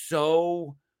was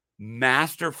so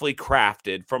masterfully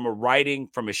crafted from a writing,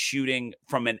 from a shooting,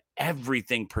 from an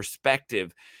everything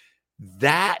perspective.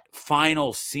 That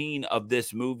final scene of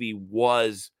this movie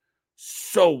was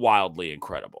so wildly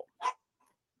incredible.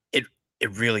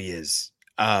 It really is.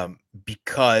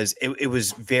 Because it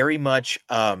was very much,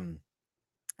 I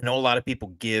know a lot of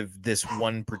people give this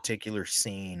one particular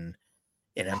scene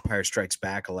in Empire Strikes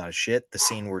Back a lot of shit. The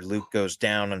scene where Luke goes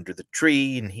down under the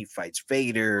tree and he fights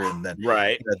Vader, and then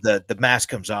right, you know, the mask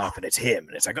comes off and it's him,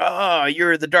 and it's like, oh,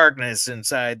 you're the darkness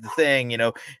inside the thing, you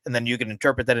know. And then you can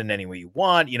interpret that in any way you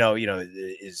want, you know.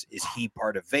 Is he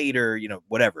part of Vader, you know,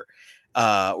 whatever,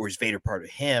 or is Vader part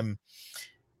of him?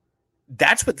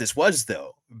 That's what this was,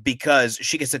 though, because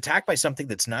she gets attacked by something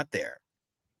that's not there.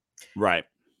 Right.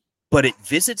 But it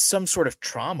visits some sort of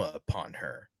trauma upon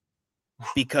her,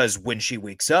 because when she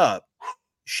wakes up,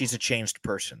 she's a changed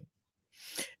person.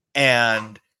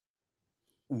 And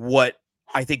what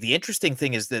I think the interesting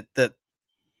thing is that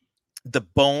the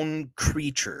bone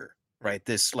creature, right,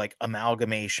 this like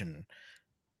amalgamation,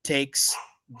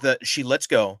 she lets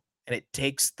go, and it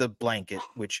takes the blanket,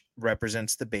 which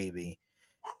represents the baby.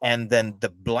 And then the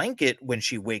blanket, when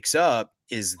she wakes up,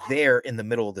 is there in the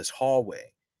middle of this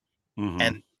hallway. Mm-hmm.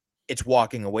 And it's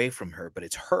walking away from her, but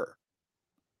it's her.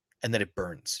 And then it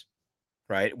burns,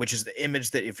 right? Which is the image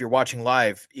that if you're watching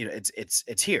live, you know,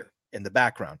 it's here in the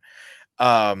background.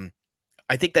 I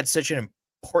think that's such an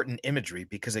important imagery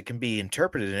because it can be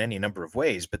interpreted in any number of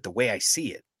ways. But the way I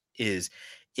see it is,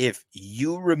 if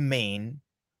you remain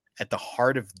at the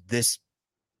heart of this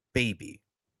baby,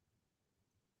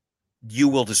 you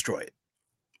will destroy it,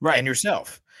 right, and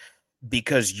yourself,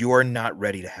 because you're not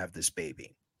ready to have this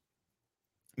baby.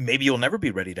 Maybe you'll never be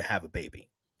ready to have a baby,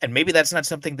 and maybe that's not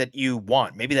something that you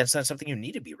want. Maybe that's not something you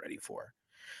need to be ready for.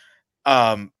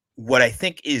 What I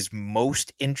think is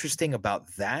most interesting about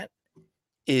that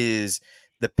is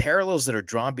the parallels that are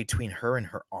drawn between her and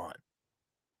her aunt.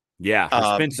 Yeah,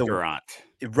 her spinster aunt.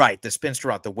 Right, the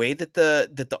spinster aunt. The way that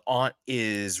the aunt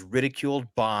is ridiculed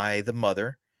by the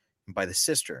mother and by the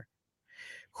sister,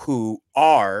 who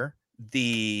are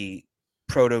the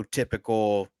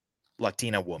prototypical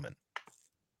Latina woman.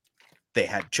 They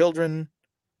had children,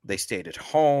 they stayed at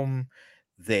home,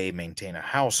 they maintain a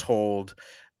household.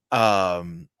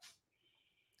 And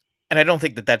I don't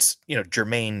think that that's, you know,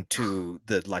 germane to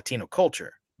the Latino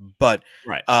culture, but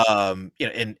right. You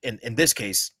know, in this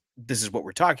case, this is what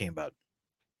we're talking about.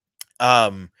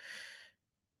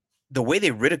 The way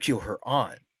they ridicule her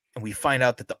aunt, and we find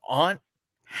out that the aunt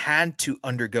had to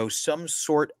undergo some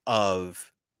sort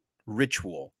of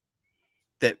ritual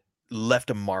that left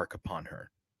a mark upon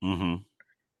her. Mm-hmm.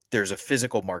 There's a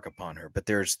physical mark upon her, but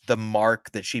there's the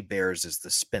mark that she bears as the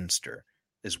spinster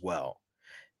as well.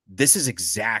 This is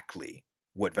exactly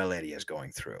what Valeria is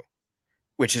going through,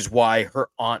 which is why her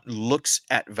aunt looks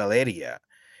at Valeria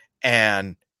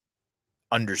and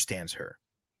understands her.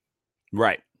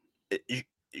 Right.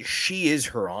 She is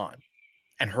her aunt,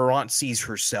 and her aunt sees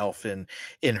herself in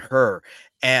her.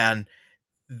 And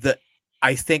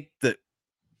I think the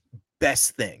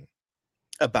best thing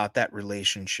about that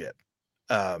relationship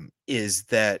is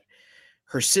that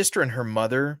her sister and her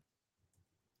mother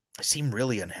seem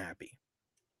really unhappy.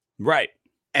 Right.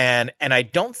 And I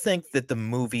don't think that the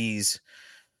movie's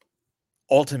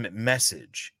ultimate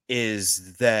message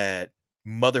is that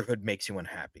motherhood makes you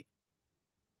unhappy.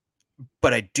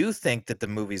 But I do think that the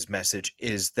movie's message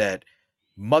is that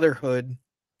motherhood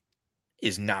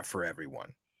is not for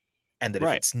everyone. And that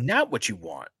Right. if it's not what you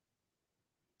want,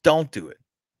 don't do it.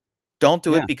 Don't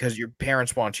do Yeah. it because your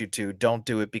parents want you to. Don't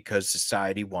do it because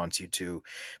society wants you to.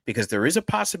 Because there is a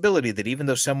possibility that even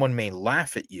though someone may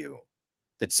laugh at you,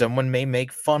 that someone may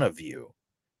make fun of you,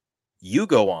 you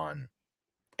go on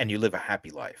and you live a happy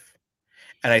life.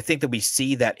 And I think that we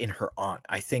see that in her aunt.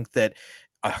 I think that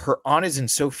her aunt is in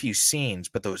so few scenes,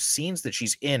 but those scenes that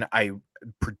she's in, I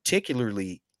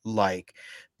particularly like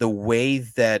the way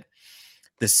that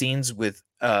the scenes with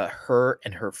her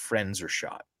and her friends are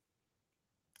shot,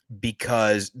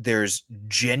 because there's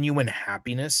genuine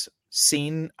happiness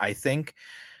seen, I think,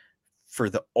 for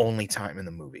the only time in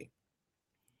the movie.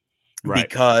 Right.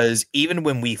 Because even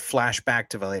when we flash back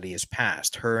to Valeria's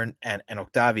past, her and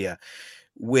Octavia,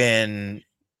 when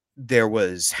there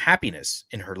was happiness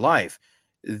in her life,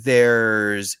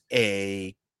 there's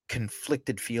a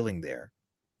conflicted feeling there,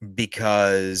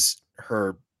 because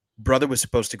her brother was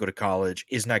supposed to go to college,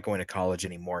 is not going to college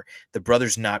anymore. The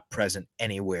brother's not present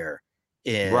anywhere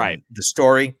in the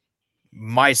story.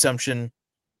 My assumption,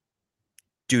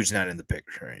 dude's not in the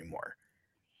picture anymore.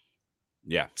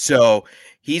 Yeah. So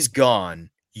he's gone.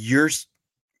 You're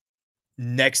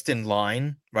next in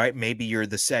line, right? Maybe you're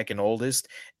the second oldest.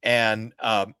 And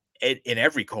in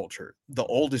every culture, the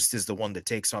oldest is the one that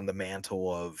takes on the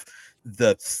mantle of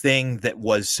the thing that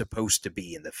was supposed to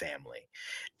be in the family.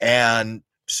 And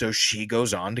so she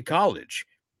goes on to college.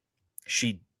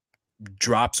 She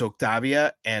drops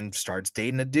Octavia and starts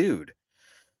dating a dude.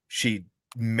 She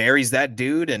marries that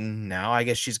dude, and now I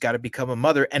guess she's got to become a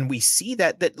mother. And we see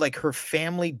that like her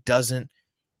family doesn't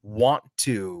want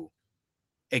to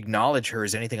acknowledge her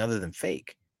as anything other than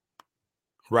fake.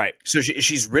 Right. So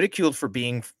she's ridiculed for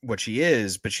being what she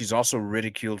is, but she's also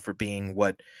ridiculed for being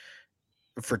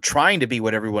for trying to be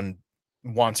what everyone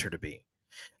wants her to be.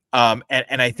 And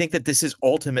I think that this is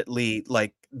ultimately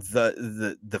like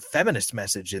the feminist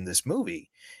message in this movie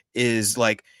is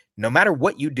like, no matter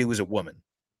what you do as a woman,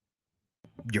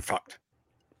 you're fucked.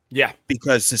 Yeah.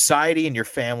 Because society and your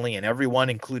family and everyone,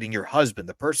 including your husband,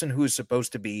 the person who is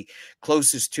supposed to be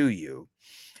closest to you,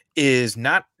 is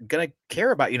not going to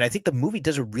care about you. And I think the movie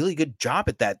does a really good job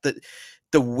at that.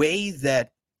 The way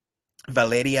that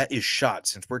Valeria is shot,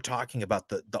 since we're talking about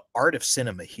the art of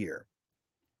cinema here,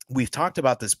 we've talked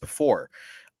about this before.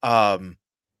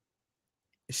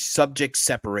 Subject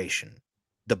separation,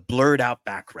 the blurred out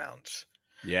backgrounds.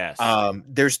 Yes.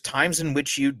 There's times in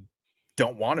which you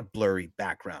don't want a blurry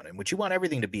background, in which you want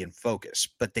everything to be in focus,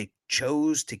 but they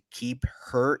chose to keep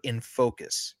her in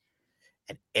focus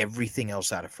and everything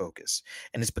else out of focus.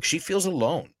 And it's because she feels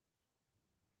alone.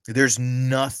 There's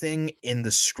nothing in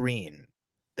the screen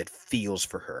that feels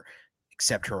for her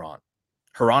except her aunt.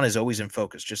 Her aunt is always in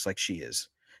focus, just like she is.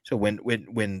 So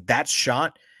when that's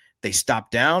shot, they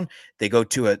stop down, they go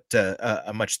to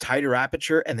a much tighter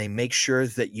aperture, and they make sure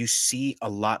that you see a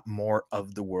lot more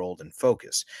of the world in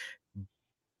focus.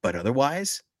 But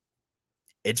otherwise,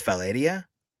 it's Valeria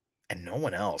and no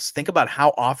one else. Think about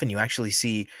how often you actually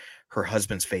see her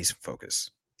husband's face in focus,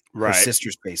 her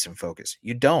sister's face in focus.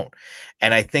 You don't.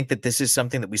 And I think that this is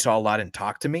something that we saw a lot in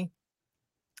Talk to Me,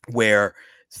 where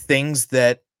things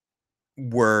that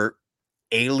were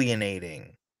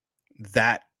alienating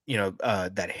that,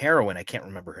 that heroine, I can't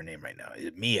remember her name right now,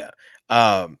 Mia,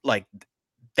 like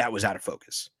that was out of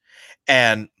focus.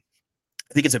 And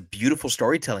I think it's a beautiful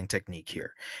storytelling technique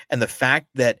here. And the fact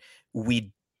that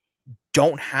we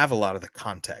don't have a lot of the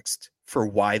context for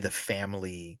why the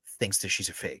family thinks that she's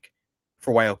a fake,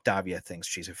 for why Octavia thinks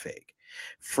she's a fake,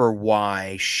 for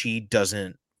why she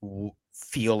doesn't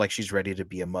feel like she's ready to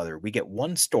be a mother. We get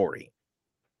one story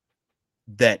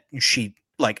that she,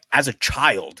 like, as a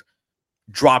child,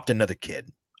 dropped another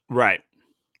kid. Right.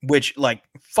 Which, like,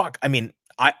 fuck, I mean,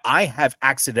 I have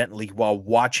accidentally, while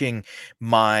watching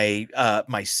my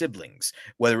my siblings,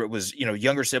 whether it was,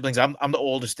 younger siblings, I'm the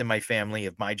oldest in my family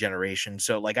of my generation.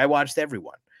 So, like, I watched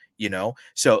everyone,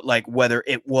 So, like, whether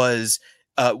it was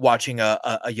watching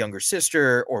a younger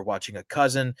sister or watching a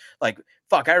cousin, like,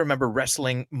 fuck, I remember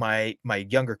wrestling my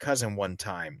younger cousin one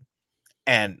time,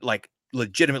 and, like,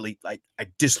 legitimately, like, I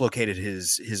dislocated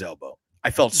his elbow. I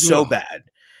felt so bad.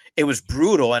 It was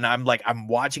brutal, and I'm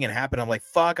watching it happen. I'm like,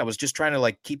 fuck, I was just trying to,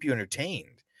 like, keep you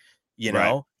entertained,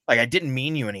 Right. Like, I didn't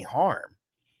mean you any harm.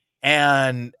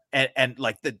 And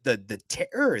like the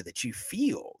terror that you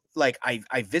feel, like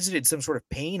I visited some sort of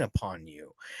pain upon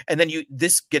you. And then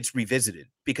this gets revisited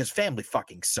because family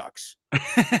fucking sucks.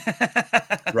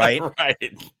 Right?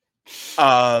 Right.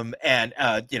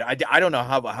 I don't know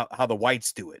how the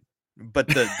whites do it. But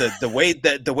the way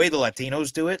the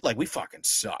Latinos do it, like, we fucking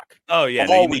suck. Oh yeah,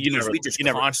 All no, we do is we you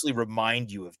never, constantly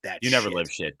remind you of that. you shit. never live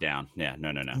shit down. Yeah,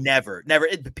 no. Never.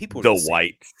 People The are insane.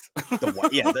 whites. The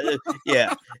white,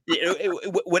 yeah.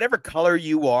 Whatever color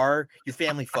you are, your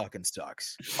family fucking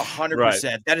sucks.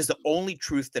 100%. That is the only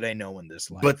truth that I know in this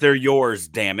life. But they're yours,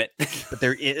 damn it. But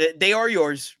they are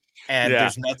yours, and Yeah.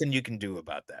 there's nothing you can do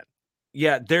about that.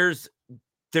 Yeah, there's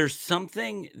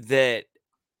something that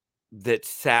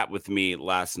sat with me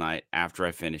last night after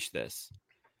I finished this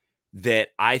that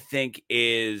I think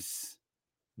is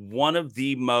one of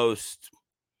the most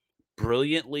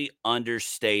brilliantly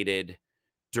understated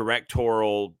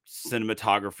directorial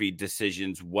cinematography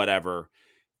decisions, whatever,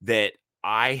 that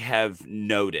I have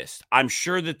noticed. I'm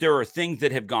sure that there are things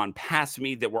that have gone past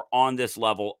me that were on this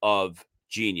level of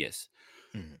genius,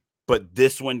 but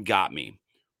this one got me.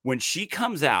 When she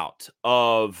comes out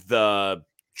of the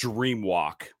dream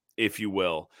walk, if you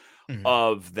will,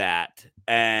 of that,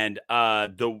 and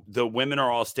the women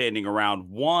are all standing around.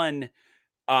 One,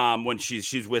 when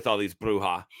she's with all these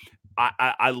bruja,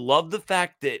 I love the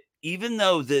fact that even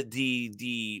though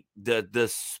the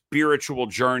spiritual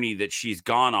journey that she's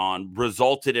gone on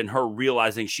resulted in her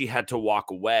realizing she had to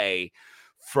walk away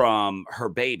from her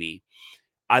baby,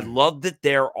 I love that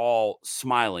they're all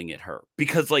smiling at her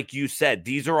because, like you said,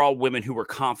 these are all women who are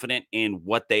confident in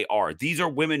what they are. These are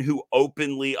women who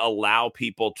openly allow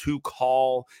people to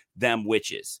call them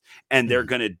witches, and they're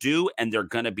going to do, and they're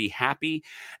going to be happy.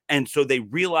 And so they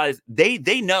realize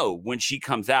they know when she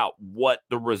comes out what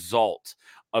the result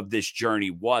of this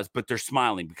journey was, but they're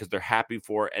smiling because they're happy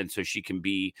for it, and so she can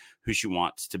be who she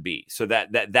wants to be. So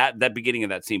that beginning of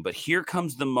that scene. But here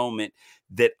comes the moment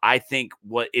that I think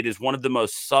it is one of the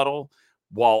most subtle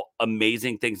while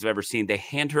amazing things I've ever seen. They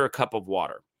hand her a cup of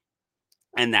water,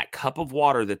 and that cup of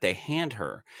water that they hand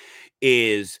her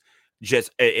is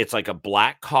it's like a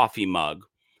black coffee mug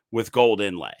with gold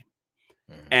inlay.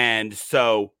 And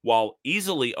so while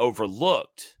easily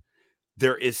overlooked,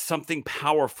 there is something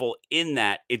powerful in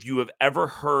that. If you have ever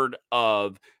heard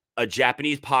of a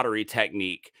Japanese pottery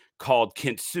technique called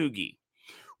kintsugi,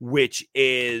 which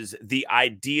is the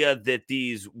idea that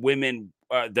these women,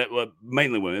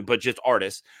 mainly women, but just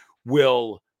artists,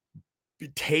 will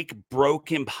take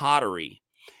broken pottery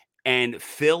and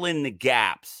fill in the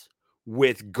gaps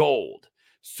with gold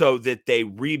so that they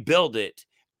rebuild it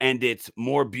and it's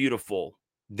more beautiful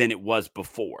than it was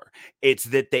before. It's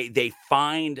that they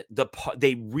find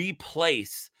they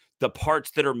replace the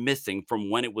parts that are missing from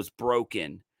when it was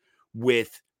broken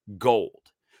with gold,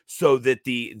 so that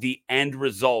the end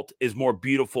result is more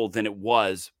beautiful than it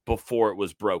was before it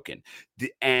was broken.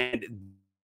 And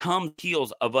comes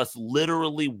heels of us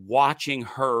literally watching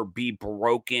her be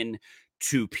broken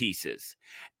to pieces.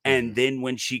 And then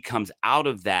when she comes out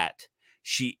of that,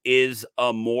 she is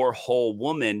a more whole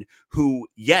woman who,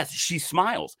 yes, she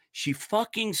smiles. She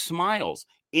fucking smiles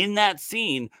in that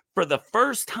scene for the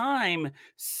first time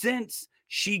since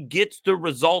she gets the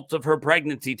results of her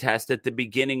pregnancy test at the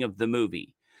beginning of the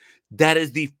movie. That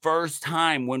is the first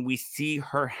time when we see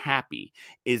her happy,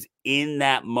 is in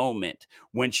that moment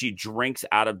when she drinks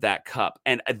out of that cup.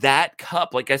 And that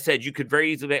cup, like I said, you could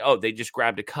very easily say, oh, they just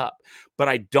grabbed a cup. But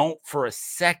I don't for a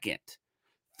second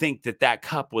think that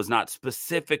cup was not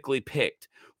specifically picked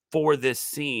for this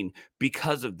scene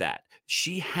because of that.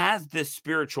 She has this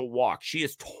spiritual walk. She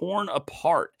is torn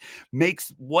apart,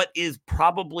 makes what is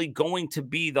probably going to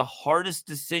be the hardest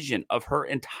decision of her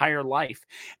entire life.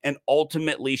 And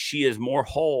ultimately, she is more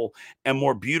whole and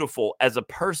more beautiful as a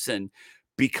person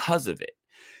because of it.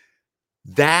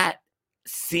 That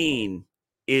scene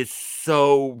is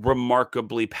so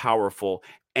remarkably powerful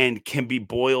and can be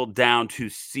boiled down to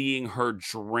seeing her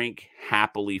drink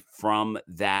happily from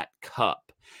that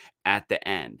cup at the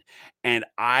end. And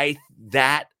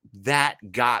that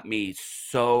got me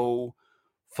so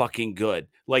fucking good.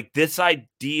 Like this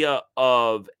idea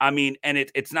of, I mean, and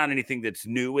it's not anything that's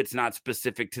new. It's not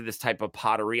specific to this type of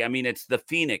pottery. I mean, it's the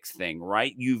Phoenix thing,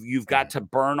 right? You've got to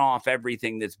burn off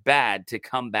everything that's bad to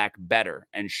come back better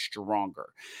and stronger.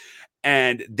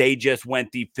 And they just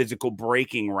went the physical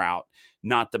breaking route,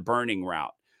 not the burning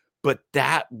route. But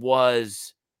that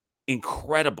was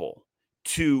incredible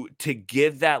to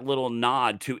give that little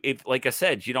nod to, if, like I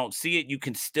said, you don't see it, you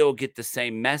can still get the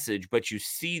same message, but you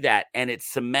see that and it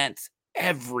cements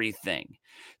everything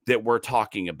that we're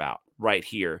talking about right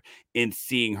here in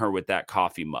seeing her with that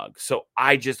coffee mug. So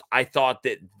I thought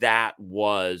that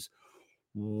was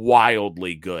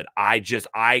wildly good.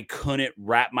 I couldn't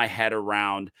wrap my head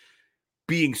around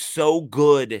being so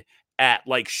good at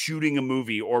like shooting a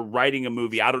movie or writing a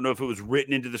movie. I don't know if it was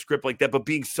written into the script like that, but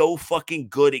being so fucking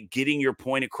good at getting your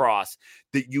point across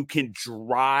that you can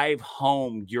drive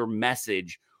home your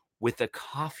message with a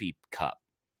coffee cup.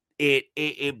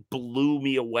 It blew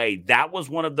me away. That was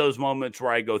one of those moments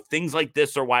where I go, things like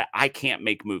this are why I can't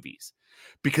make movies,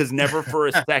 because never for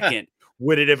a second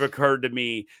would it have occurred to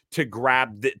me to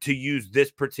to use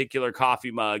this particular coffee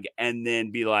mug and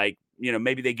then be like,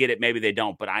 maybe they get it, maybe they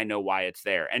don't, but I know why it's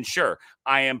there. And sure,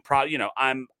 I am proud.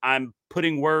 I'm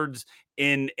putting words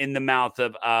in the mouth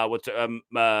of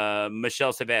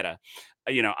Michelle Severa.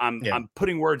 I'm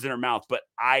putting words in her mouth, but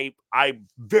I'm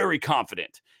very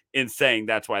confident in saying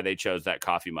that's why they chose that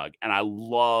coffee mug. And I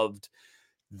loved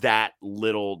that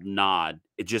little nod.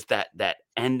 It just that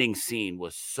ending scene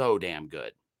was so damn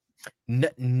good.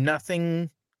 Nothing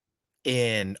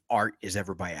in art is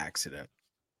ever by accident.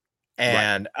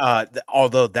 And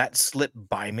although that slipped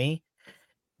by me,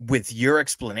 with your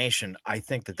explanation, I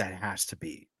think that has to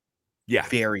be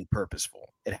very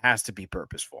purposeful. It has to be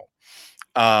purposeful.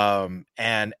 And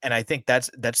I think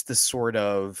that's the sort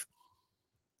of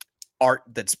art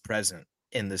that's present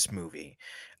in this movie.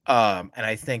 And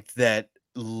I think that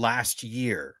last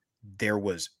year there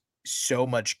was so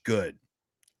much good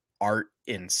art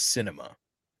in cinema,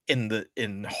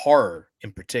 in horror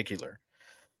in particular,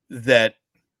 that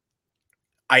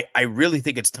I really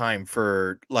think it's time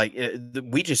for, like,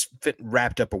 we just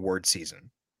wrapped up award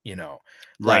season,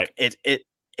 like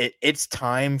it's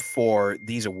time for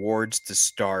these awards to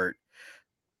start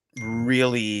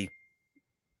really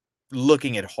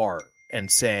looking at horror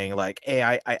and saying, like,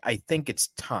 hey, I think it's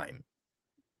time.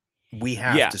 We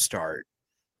have to start.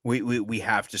 We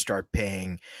have to start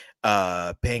paying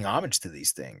homage to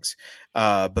these things,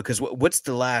 because what's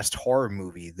the last horror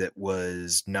movie that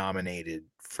was nominated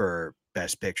for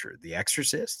Best Picture? The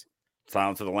Exorcist?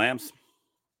 Silence of the Lambs?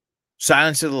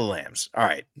 Silence of the Lambs. All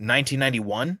right,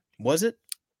 1991 was it?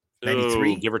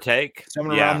 93, give or take,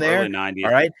 somewhere around there. Early 90s.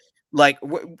 All right, like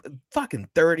fucking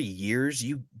 30 years.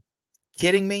 You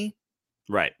kidding me?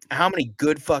 Right. How many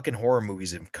good fucking horror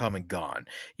movies have come and gone?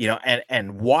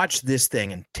 And watch this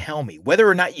thing and tell me whether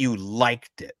or not you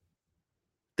liked it,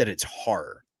 that it's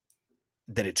horror,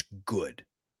 that it's good,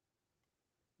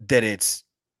 that it's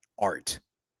art.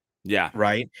 Yeah.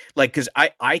 Right. Like, because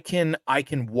I can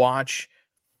watch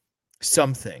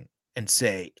something and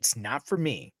say it's not for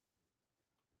me,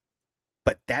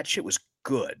 but that shit was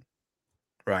good.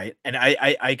 Right. And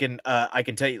I can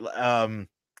tell you,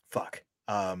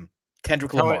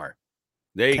 Kendrick Lamar.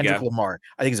 There you Kendrick go. Lamar,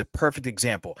 I think, is a perfect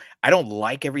example. I don't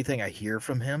like everything I hear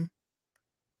from him,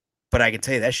 but I can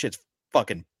tell you that shit's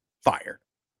fucking fire.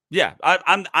 Yeah,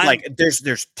 I'm like,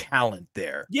 there's talent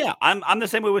there. Yeah, I'm the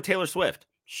same way with Taylor Swift.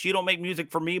 She don't make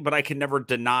music for me, but I can never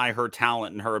deny her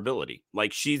talent and her ability.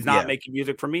 Like, she's not making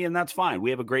music for me, and that's fine.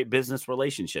 We have a great business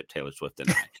relationship, Taylor Swift and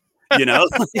I.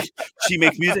 She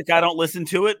makes music. I don't listen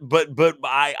to it, but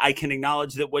I can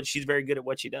acknowledge that she's very good at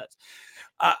what she does.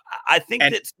 I think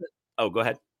that's. Oh, go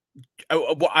ahead.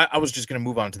 Oh, well, I was just going to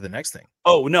move on to the next thing.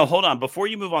 Oh, no, hold on. Before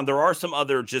you move on, there are some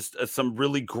other some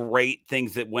really great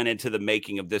things that went into the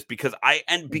making of this, because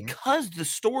because the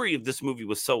story of this movie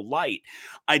was so light,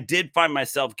 I did find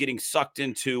myself getting sucked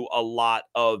into a lot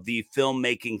of the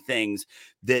filmmaking things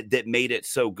that made it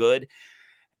so good.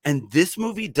 And this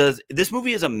movie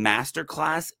is a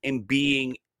masterclass in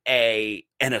being an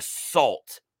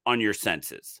assault on your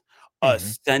senses,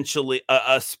 especially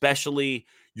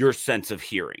your sense of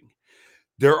hearing.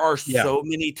 There are so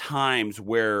many times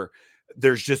where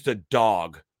there's just a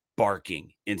dog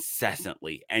barking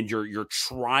incessantly, and you're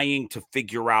trying to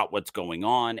figure out what's going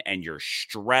on, and you're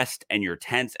stressed and you're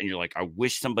tense, and you're like, I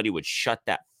wish somebody would shut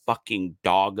that fucking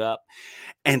dog up.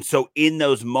 And so in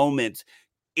those moments,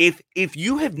 if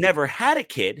you have never had a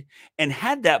kid and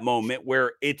had that moment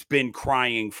where it's been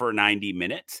crying for 90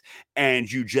 minutes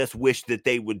and you just wish that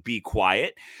they would be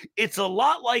quiet, it's a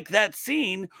lot like that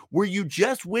scene where you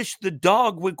just wish the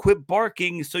dog would quit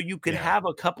barking so you could have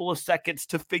a couple of seconds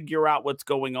to figure out what's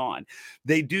going on.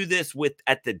 They do this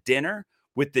at the dinner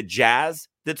with the jazz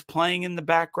that's playing in the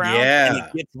background, and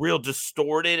it gets real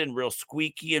distorted and real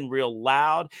squeaky and real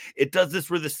loud. It does this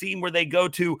with the scene where they go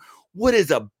to what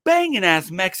is a banging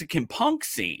ass Mexican punk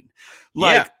scene.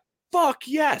 Fuck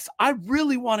yes. I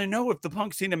really want to know if the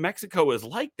punk scene in Mexico is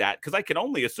like that, because I can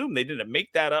only assume they didn't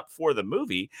make that up for the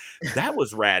movie. That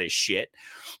was rad as shit.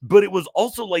 But it was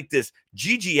also like this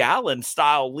Gigi Allen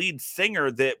style lead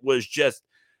singer that was just,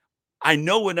 I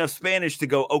know enough Spanish to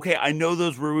go, okay, I know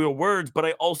those were real words, but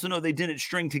I also know they didn't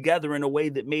string together in a way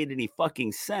that made any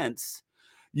fucking sense.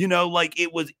 Like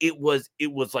it was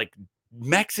like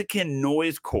Mexican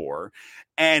noisecore,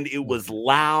 and it was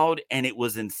loud and it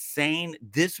was insane.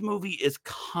 This movie is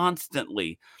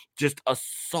constantly just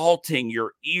assaulting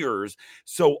your ears.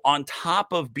 So on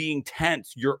top of being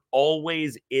tense, you're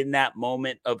always in that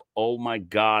moment of, oh my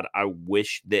God, I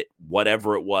wish that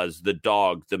whatever it was, the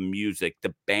dog, the music,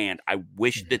 the band, I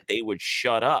wish that they would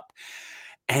shut up.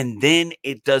 And then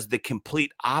it does the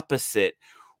complete opposite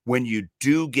when you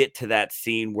do get to that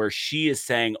scene where she is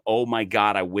saying, oh my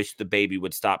God, I wish the baby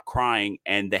would stop crying.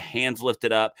 And the hands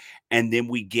lifted up. And then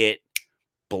we get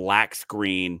black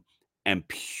screen and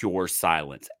pure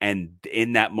silence. And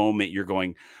in that moment, you're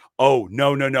going, oh,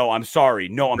 no, I'm sorry.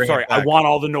 No, I'm sorry. I want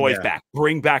all the noise back.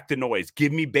 Bring back the noise.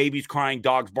 Give me babies crying,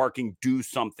 dogs barking, do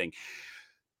something.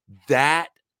 That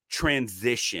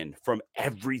transition from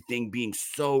everything being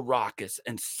so raucous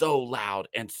and so loud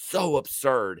and so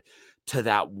absurd to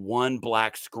that one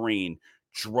black screen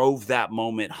drove that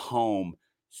moment home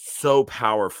so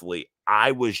powerfully.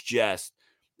 I was just,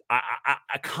 I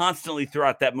constantly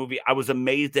throughout that movie, I was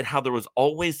amazed at how there was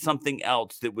always something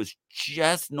else that was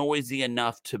just noisy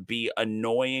enough to be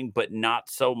annoying, but not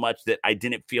so much that I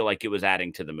didn't feel like it was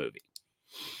adding to the movie.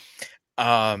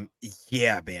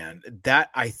 Yeah, man, that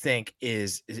I think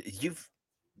is you've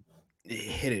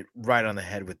hit it right on the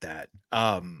head with that.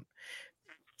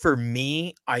 For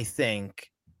me, I think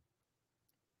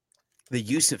the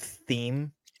use of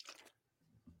themes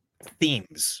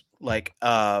like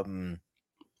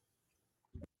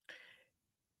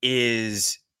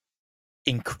is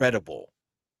incredible.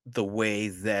 The way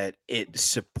that it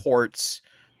supports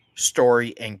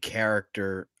story and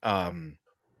character, and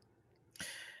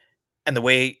the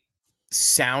way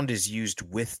sound is used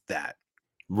with that.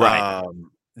 Right.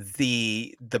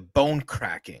 The bone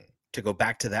cracking, to go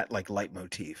back to that like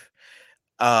leitmotif.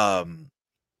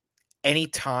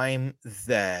 Anytime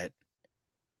that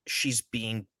she's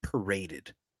being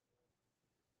paraded,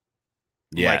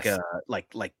 yes.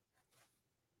 like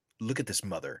look at this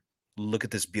mother, look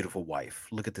at this beautiful wife,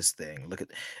 look at this thing, look at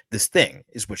this thing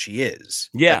is what she is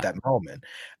at that moment.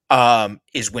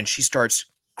 Is when she starts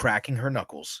cracking her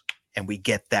knuckles, and we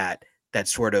get that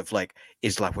sort of like,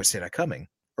 is La Huesera coming,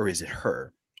 or is it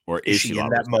her? Or is she in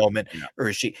that moment? Yeah. Or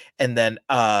is she? And then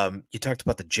you talked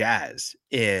about the jazz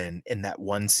in that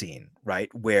one scene,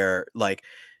 right? Where like,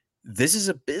 this is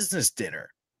a business dinner.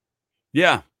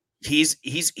 Yeah. He's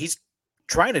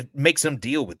trying to make some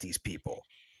deal with these people,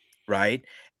 right?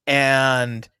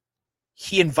 And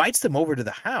he invites them over to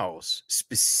the house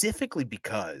specifically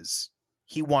because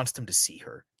he wants them to see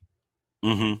her.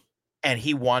 Mm-hmm. And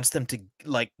he wants them to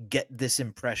like get this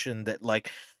impression that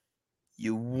like,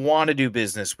 you want to do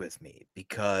business with me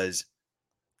because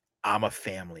I'm a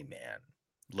family man.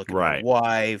 Look at my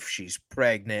wife. She's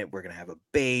pregnant. We're going to have a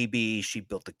baby. She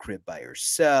built the crib by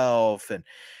herself.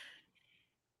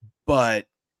 But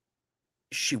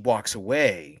she walks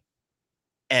away.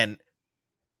 And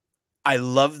I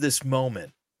love this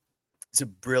moment. It's a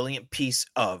brilliant piece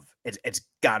of, it's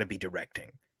got to be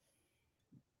directing.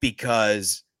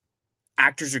 Because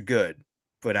actors are good,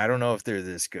 but I don't know if they're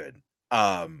this good.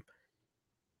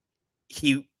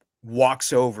 He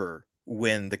walks over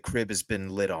when the crib has been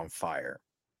lit on fire,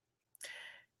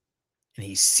 and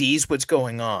he sees what's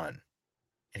going on,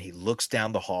 and he looks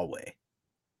down the hallway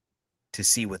to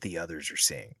see what the others are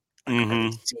seeing.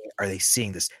 Like, are they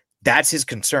seeing this? That's his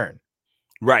concern.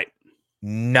 Right.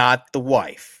 Not the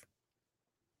wife.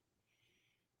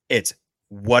 It's,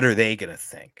 what are they going to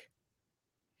think?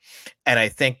 And I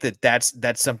think that's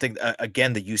something,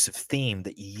 again, the use of theme,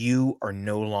 that you are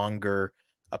no longer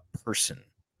a person.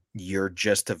 You're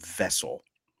just a vessel.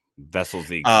 Vessel's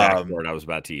the exact word I was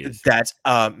about to use. That's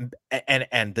and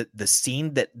the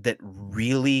scene that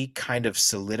really kind of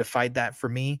solidified that for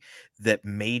me, that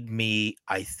made me,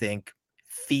 I think,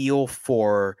 feel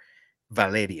for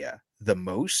Valeria the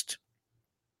most,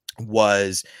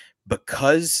 was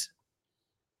because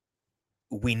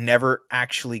we never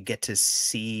actually get to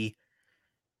see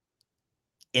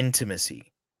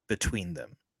intimacy between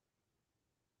them,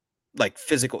 like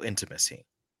physical intimacy.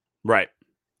 Right.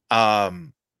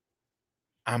 I'm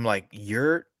like,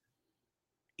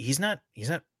 he's not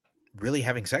really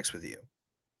having sex with you.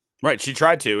 Right. She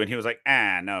tried to, and he was like,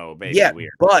 no, baby. Yeah,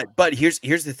 weird. But here's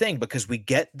the thing, because we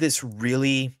get this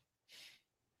really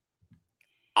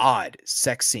odd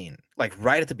sex scene, like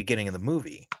right at the beginning of the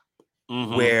movie,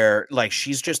 where like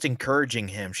she's just encouraging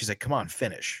him. She's like, come on,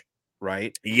 finish.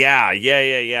 Right. Yeah.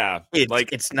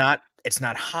 It's not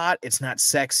hot. It's not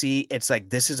sexy. It's like,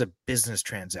 this is a business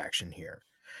transaction here.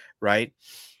 Right.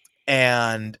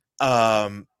 And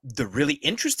the really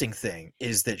interesting thing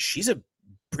is that she's a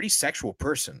pretty sexual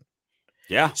person.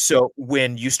 Yeah. So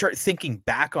when you start thinking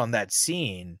back on that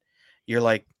scene, you're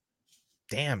like,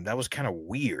 damn, that was kind of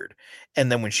weird. And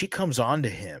then when she comes on to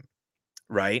him,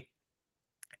 right?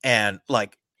 And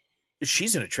like,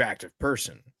 she's an attractive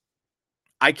person.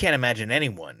 I can't imagine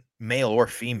anyone, male or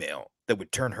female, that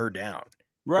would turn her down.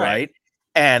 Right.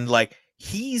 And like,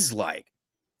 he's like,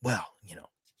 well,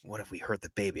 what if we hurt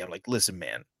the baby? I'm like, listen,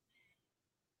 man,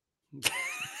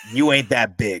 you ain't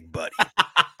that big, buddy.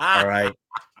 All right.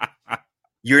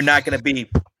 You're not going to be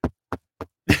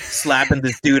slapping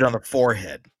this dude on the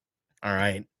forehead. All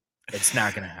right. It's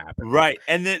not going to happen. Right.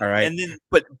 And then, all right. And then,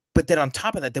 but then on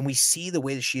top of that, then we see the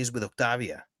way that she is with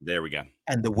Octavia. There we go.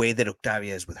 And the way that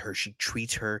Octavia is with her, she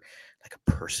treats her like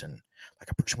a person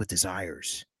with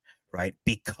desires, right?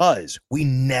 Because we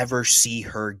never see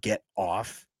her get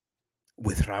off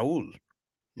with Raul.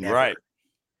 Never.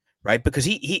 Right? Because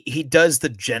he does the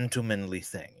gentlemanly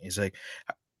thing. He's like,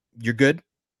 you're good?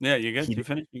 Yeah, you're good. You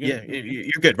finished? Yeah,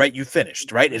 you're good, right? You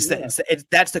finished, right?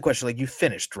 That's the question. Like, you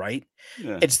finished, right?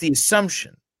 Yeah. It's the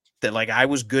assumption that like I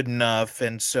was good enough,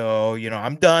 and so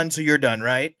I'm done, so you're done,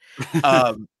 right?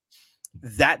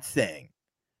 That thing,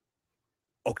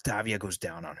 Octavia goes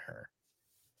down on her.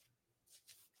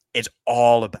 It's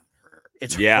all about her.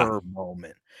 It's her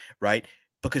moment, right?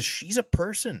 Because she's a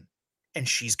person and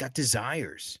she's got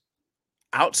desires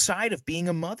outside of being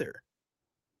a mother,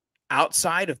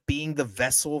 outside of being the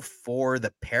vessel for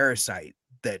the parasite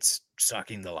that's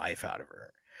sucking the life out of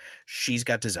her. She's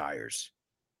got desires,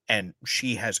 and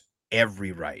she has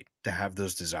every right to have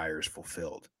those desires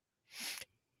fulfilled.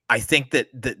 I think that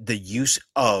the use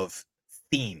of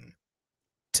theme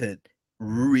to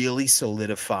really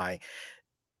solidify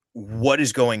what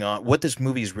is going on, what this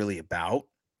movie is really about,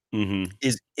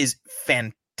 is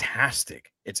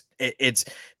fantastic. It's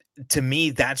to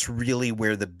me, that's really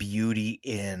where the beauty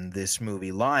in this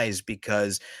movie lies,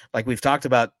 because like we've talked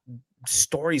about,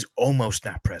 story's almost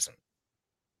not present.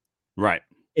 Right.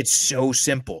 It's so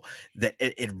simple that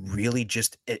it really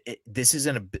just this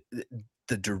isn't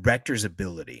the director's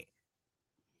ability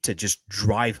to just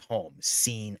drive home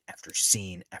scene after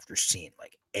scene after scene.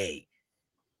 Like, hey,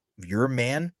 if you're a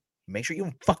man, make sure you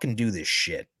don't fucking do this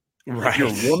shit. Right. If you're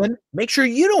a woman, make sure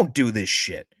you don't do this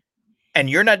shit. And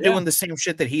you're not doing the same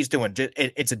shit that he's doing.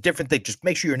 It's a different thing. Just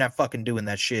make sure you're not fucking doing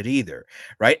that shit either.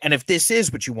 Right. And if this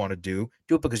is what you want to do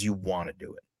it because you want to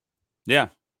do it. Yeah.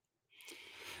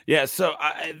 Yeah. So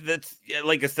that's,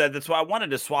 like I said, that's why I wanted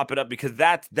to swap it up, because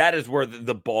that is where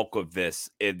the bulk of this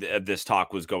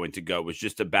talk was going to go, was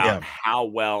just about how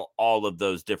well all of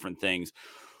those different things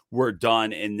were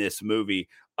done in this movie.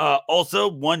 Also,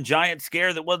 one giant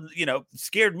scare that wasn't,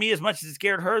 scared me as much as it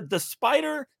scared her. The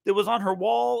spider that was on her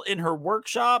wall in her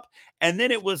workshop, and then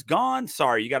it was gone.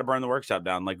 Sorry, you got to burn the workshop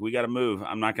down. Like, we got to move.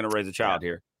 I'm not going to raise a child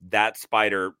here. That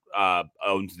spider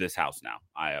owns this house now.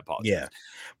 I apologize. Yeah.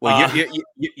 Well,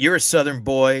 you're a Southern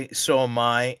boy. So am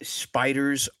I.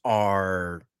 Spiders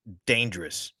are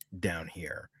dangerous down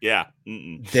here. Yeah.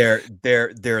 They're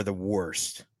the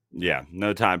worst. Yeah,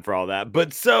 no time for all that.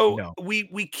 But so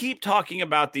we keep talking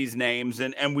about these names,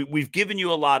 and we've given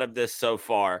you a lot of this so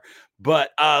far.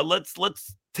 But let's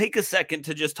take a second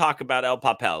to just talk about El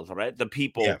Papel, right? The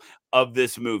people of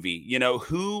this movie.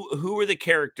 Who are the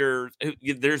characters?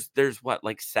 There's what,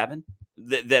 like 7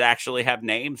 that actually have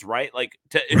names, right? Like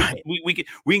we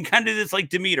can kind of do this like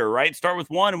Demeter, right? Start with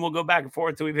one, and we'll go back and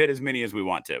forth till we've hit as many as we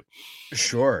want to.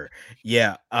 Sure.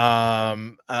 Yeah.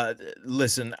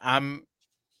 Listen,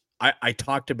 I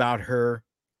talked about her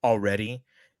already,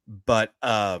 but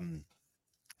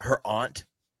her aunt,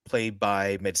 played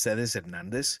by Mercedes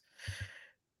Hernandez,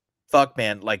 fuck,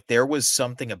 man, like, there was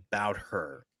something about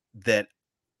her that,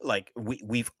 like,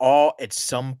 we've all at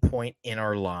some point in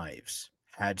our lives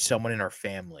had someone in our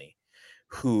family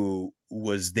who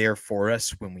was there for us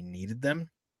when we needed them.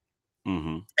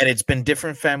 Mm-hmm. And it's been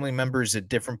different family members at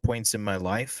different points in my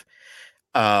life.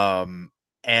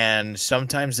 And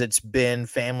sometimes it's been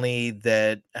family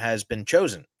that has been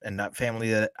chosen and not family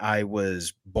that I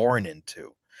was born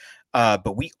into.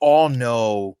 But we all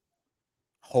know,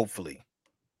 hopefully,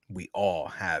 we all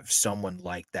have someone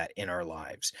like that in our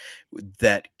lives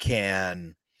that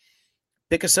can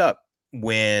pick us up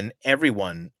when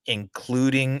everyone,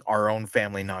 including our own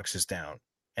family, knocks us down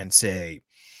and say,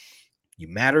 you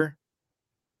matter,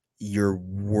 you're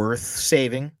worth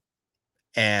saving,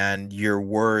 and you're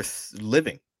worth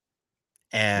living.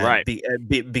 And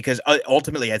because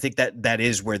ultimately, I think that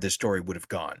is where the story would have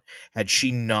gone had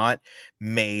she not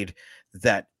made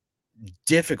that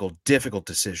difficult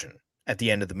decision at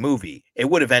the end of the movie. It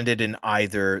would have ended in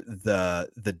either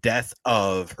the death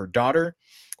of her daughter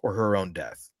or her own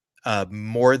death.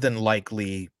 More than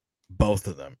likely, both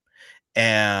of them.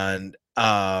 And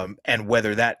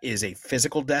whether that is a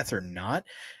physical death or not,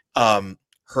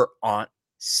 her aunt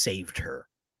saved her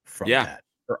from that.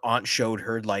 Her aunt showed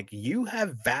her, like, you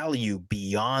have value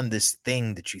beyond this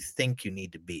thing that you think you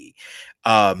need to be.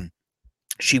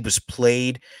 She was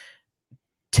played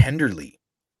tenderly,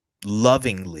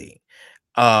 lovingly.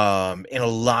 In a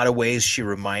lot of ways, she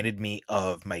reminded me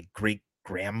of my great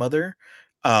grandmother,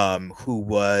 who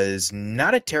was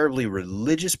not a terribly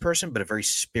religious person, but a very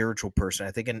spiritual person.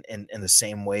 I think in the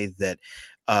same way that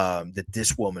that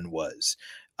this woman was.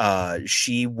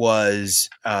 She was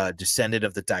descended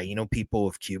of the Taino people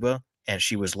of Cuba, and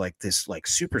she was like this like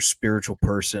super spiritual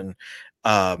person,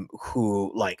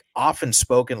 who like often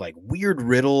spoke in like weird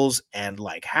riddles, and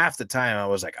like half the time I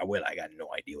was like, I got no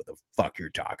idea what the fuck you're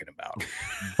talking about,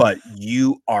 but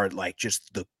you are like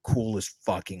just the coolest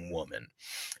fucking woman.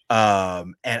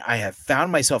 And I have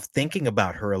found myself thinking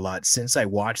about her a lot since I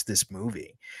watched this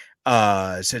movie.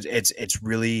 So it's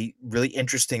really, really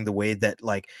interesting the way that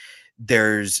like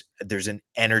there's an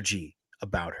energy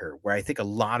about her where I think a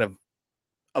lot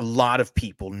of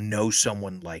people know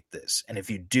someone like this. And if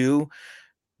you do,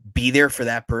 be there for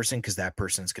that person, because that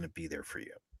person's going to be there for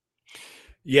you.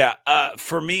 Yeah.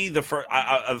 For me, the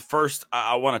first,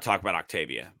 I want to talk about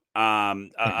Octavia.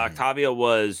 Octavia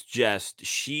was just,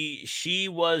 she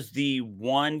was the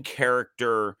one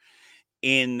character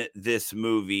in this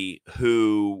movie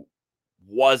who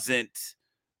wasn't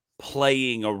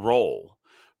playing a role,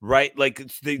 right? Like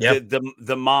it's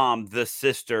the mom, the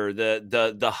sister,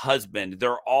 the husband,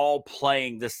 they're all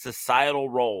playing the societal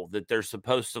role that they're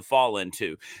supposed to fall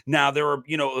into. Now there are,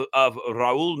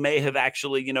 Raul may have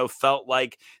actually, felt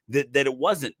like that it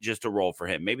wasn't just a role for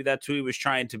him. Maybe that's who he was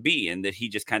trying to be, and that he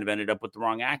just kind of ended up with the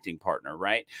wrong acting partner,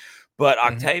 right? But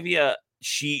Octavia,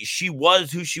 she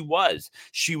was who she was.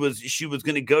 She was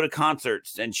going to go to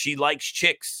concerts, and she likes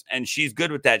chicks, and she's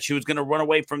good with that. She was going to run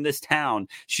away from this town.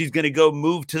 She's going to go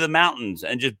move to the mountains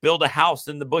and just build a house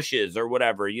in the bushes or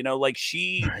whatever, like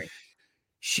she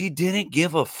didn't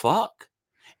give a fuck.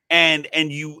 And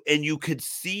you could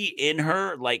see in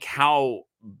her like how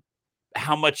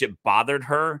much it bothered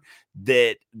her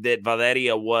that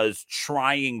Valeria was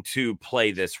trying to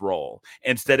play this role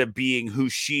instead of being who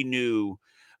she knew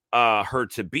her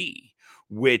to be,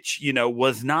 which,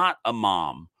 was not a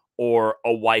mom or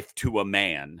a wife to a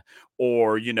man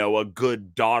or, a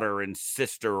good daughter and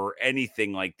sister or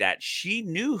anything like that. She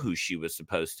knew who she was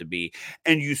supposed to be.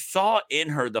 And you saw in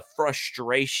her the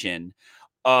frustration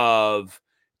of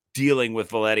dealing with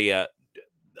Valeria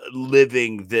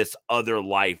living this other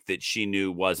life that she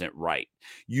knew wasn't right.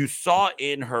 You saw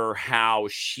in her how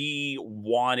she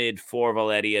wanted for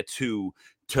Valeria to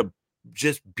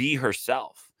just be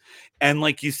herself. And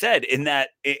like you said, in that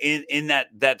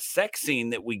sex scene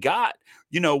that we got,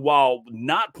 while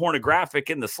not pornographic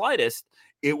in the slightest,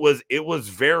 it was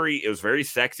very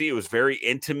sexy. It was very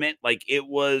intimate. Like it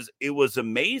was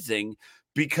amazing,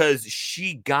 because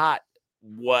she got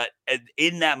what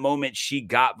in that moment she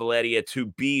got Valeria to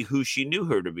be who she knew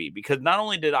her to be. Because not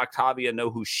only did Octavia know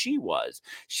who she was,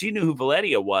 she knew who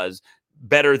Valeria was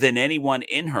better than anyone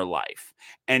in her life,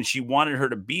 and she wanted her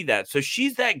to be that. So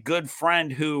she's that good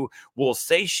friend who will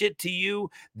say shit to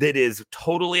you that is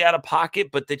totally out of pocket,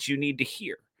 but that you need to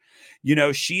hear.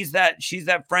 She's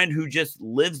that friend who just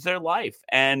lives their life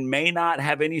and may not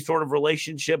have any sort of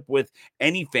relationship with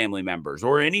any family members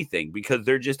or anything, because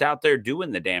they're just out there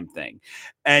doing the damn thing.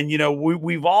 And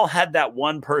we've all had that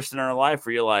one person in our life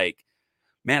where you're like,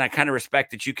 man, I kind of respect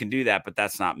that you can do that, but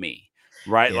that's not me.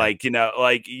 Right. Yeah. Like,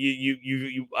 like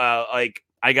you like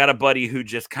I got a buddy who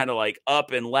just kind of like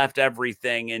up and left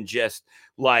everything and just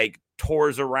like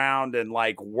tours around and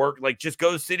like work, like just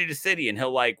goes city to city, and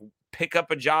he'll like pick up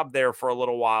a job there for a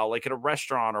little while, like at a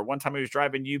restaurant, or one time he was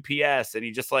driving UPS, and he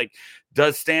just like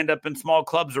does stand up in small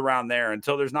clubs around there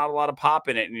until there's not a lot of pop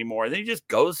in it anymore. And then he just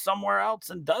goes somewhere else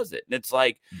and does it. And it's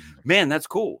like, man, that's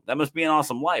cool. That must be an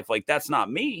awesome life. Like, that's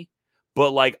not me.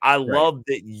 But like, I love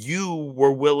that you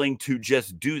were willing to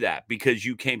just do that because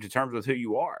you came to terms with who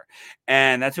you are.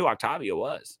 And that's who Octavia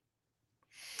was.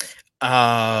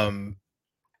 Man,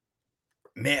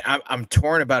 I'm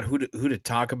torn about who to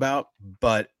talk about,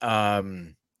 but I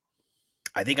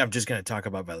think I'm just going to talk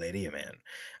about Valeria,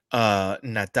 man.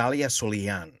 Natalia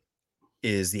Solian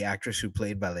is the actress who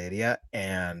played Valeria,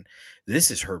 and this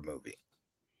is her movie.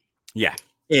 Yeah.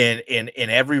 In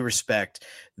every respect,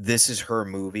 this is her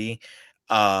movie.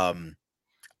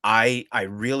 I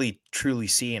really truly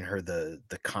see in her the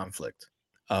conflict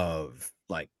of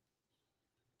like,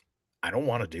 I don't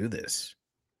want to do this,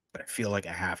 but I feel like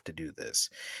I have to do this.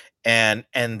 And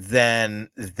then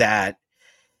that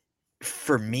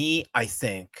for me, I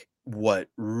think what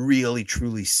really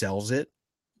truly sells it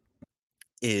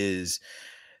is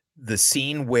the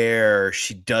scene where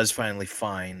she does finally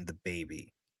find the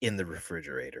baby in the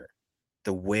refrigerator.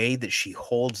 The way that she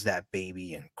holds that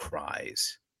baby and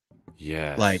cries.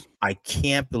 Yes. Like, I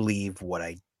can't believe what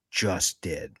I just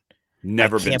did.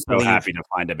 Never been so happy to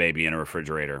find a baby in a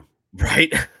refrigerator.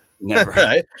 Right?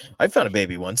 Never. I found a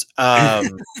baby once. I've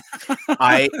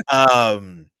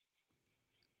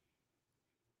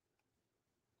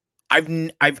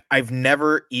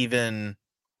never even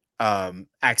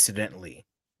accidentally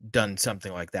done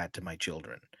something like that to my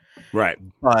children. Right.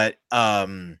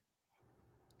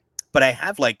 But I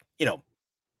have, like, you know,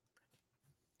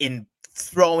 in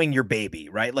throwing your baby,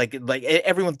 right? Like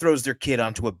everyone throws their kid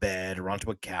onto a bed or onto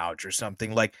a couch or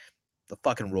something, like the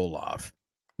fucking roll off.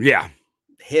 Yeah.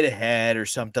 Hit a head or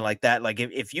something like that. Like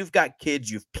if you've got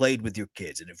kids, you've played with your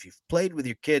kids. And if you've played with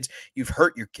your kids, you've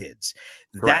hurt your kids.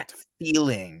 Correct. That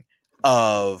feeling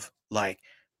of like,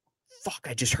 fuck,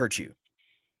 I just hurt you.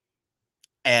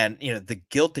 And, you know, the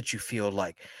guilt that you feel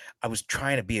like I was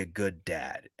trying to be a good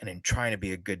dad. And in trying to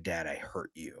be a good dad, I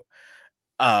hurt you.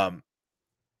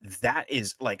 That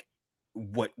is like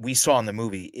what we saw in the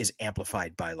movie is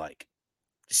amplified by like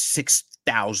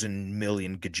 6,000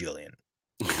 million gajillion.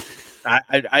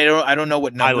 I don't know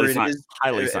what number it is.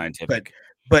 Highly scientific.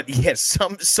 But yes,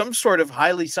 some sort of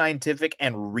highly scientific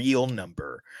and real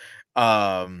number.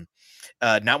 Not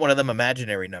one of them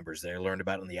imaginary numbers that I learned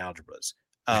about in the algebras.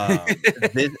 That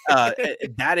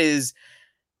is,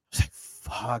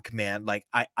 fuck, man. Like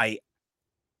I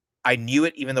knew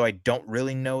it, even though I don't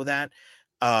really know that.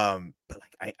 But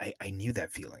like I knew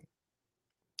that feeling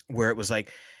where it was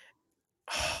like,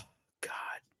 oh God,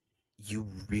 you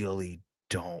really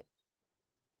don't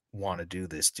want to do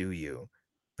this, do you?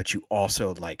 But you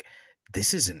also, like,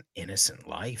 this is an innocent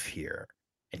life here,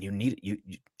 and you need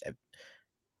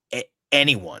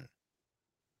anyone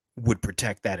would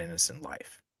protect that innocent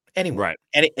life. Anyone, right?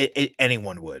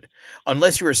 Anyone would,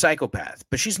 unless you're a psychopath.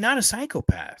 But she's not a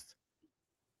psychopath.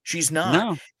 She's not.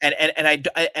 No. And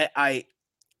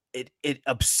it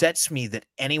upsets me that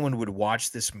anyone would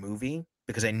watch this movie,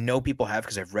 because I know people have,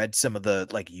 because I've read some of the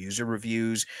like user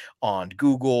reviews on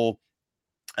Google,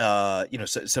 you know,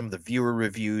 some of the viewer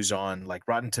reviews on like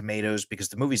Rotten Tomatoes, because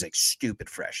the movie's like stupid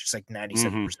fresh. It's like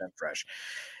 97% fresh,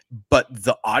 but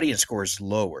the audience score is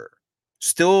lower,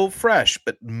 still fresh,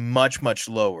 but much, much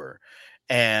lower.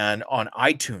 And on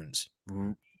iTunes,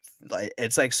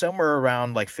 it's like somewhere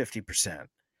around like 50%.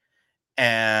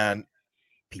 And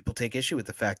people take issue with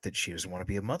the fact that she doesn't want to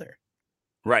be a mother.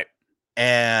 Right.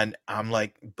 And I'm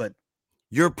like, but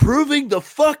you're proving the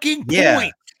fucking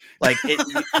point. Like you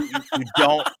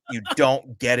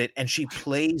don't get it. And she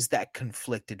plays that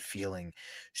conflicted feeling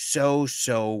so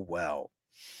well.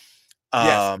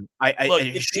 Yes.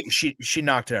 She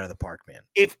knocked it out of the park, man.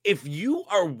 If you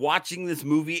are watching this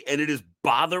movie and it is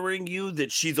bothering you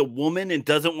that she's a woman and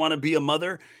doesn't want to be a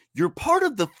mother, you're part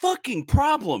of the fucking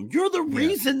problem. You're the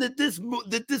reason that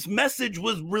this message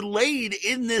was relayed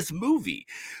in this movie.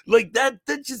 Like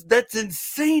that's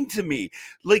insane to me.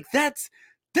 Like that's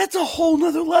a whole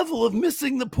nother level of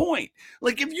missing the point.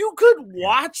 Like if you could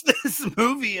watch this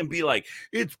movie and be like,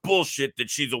 it's bullshit that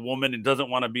she's a woman and doesn't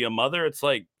want to be a mother, it's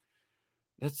like,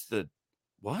 that's the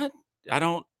what?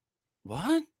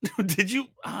 What did you?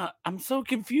 I'm so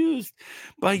confused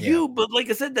by you. But like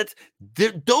I said,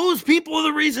 those people are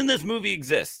the reason this movie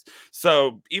exists.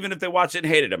 So even if they watch it and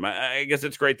hated him, I guess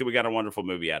it's great that we got a wonderful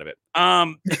movie out of it.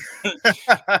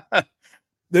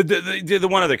 The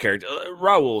one other character,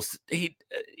 Raul,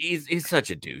 he's such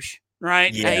a douche,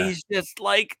 right? Yeah. He's just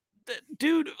like,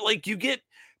 dude, like you get,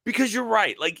 because you're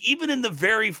right. Like even in the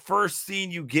very first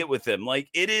scene you get with him, like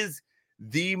it is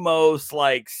the most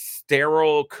like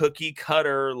sterile cookie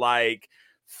cutter, like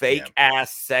fake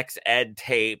ass sex ed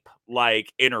tape,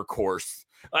 like intercourse.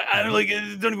 I don't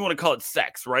even want to call it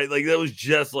sex, right? Like that was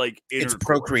just like it's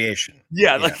procreation.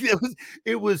 Yeah, like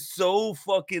it was so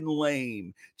fucking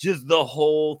lame, just the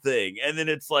whole thing. And then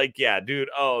it's like, yeah, dude,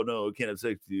 oh no, I can't have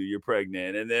sex with you, you're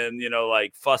pregnant. And then, you know,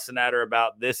 like fussing at her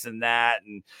about this and that,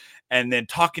 and then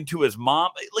talking to his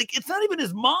mom. Like it's not even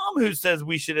his mom who says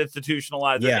we should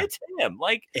institutionalize it. It's him.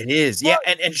 Like it is. Yeah,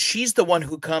 and she's the one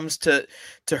who comes to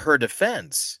her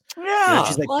defense. Yeah, you know,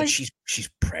 she's like she's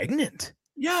pregnant.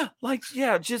 Yeah, like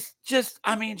just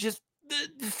I mean, just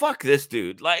fuck this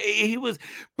dude. Like he was,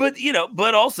 but you know,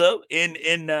 but also in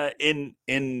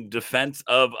defense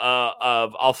of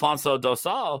Alfonso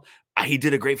Dosal, he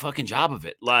did a great fucking job of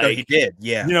it. Like he did,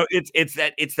 yeah. You know, it's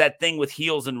that thing with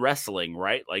heels and wrestling,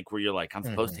 right? Like where you're like, I'm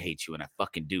supposed to hate you, and I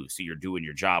fucking do. So you're doing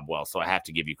your job well, so I have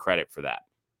to give you credit for that.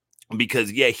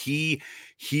 because yeah, he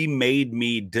made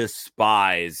me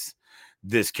despise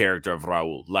this character of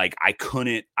Raul. Like I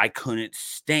couldn't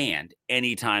stand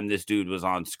anytime this dude was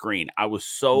on screen. I was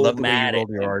so Love the way mad you at rolled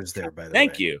your him. R's there, by the way.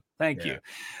 Thank you.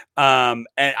 And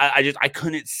I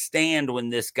couldn't stand when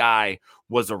this guy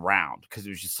was around, because it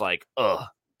was just like,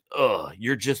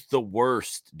 you're just the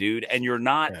worst, dude. And you're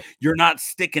not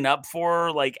sticking up for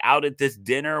her, like out at this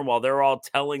dinner while they're all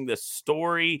telling the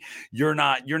story. You're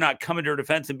not coming to her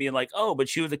defense and being like, oh, but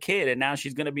she was a kid and now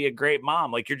she's gonna be a great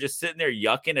mom. Like you're just sitting there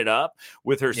yucking it up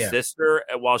with her sister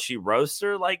while she roasts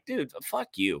her. Like, dude, fuck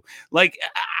you. Like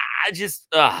I just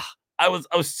I was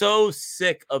so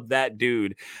sick of that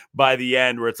dude by the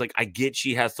end, where it's like, I get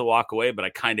she has to walk away, but I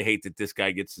kind of hate that this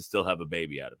guy gets to still have a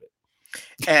baby out of it.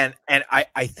 And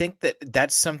I think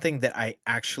that's something that I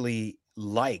actually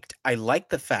liked. I liked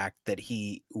the fact that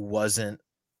he wasn't,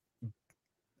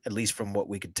 at least from what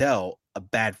we could tell, a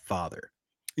bad father.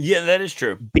 Yeah, that is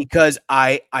true. Because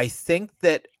I think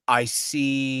that I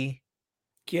see.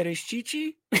 ¿Quieres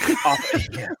chichi?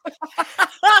 Yeah.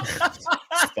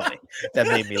 It's funny. That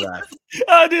made me laugh.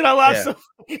 Oh, dude, I laughed so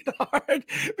fucking hard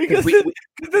because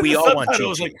we all want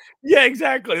chichi. Like, yeah,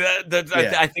 exactly.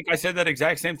 I think I said that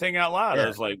exact same thing out loud. Yeah. I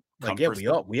was like, yeah,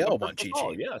 we all want chichi.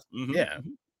 Yes. Mm-hmm. Yeah.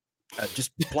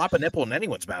 Just plop a nipple in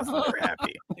anyone's mouth and they're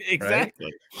happy. Exactly.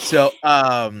 Right? So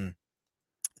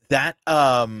that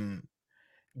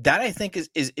I think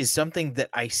is something that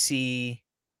I see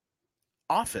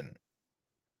often.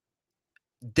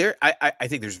 I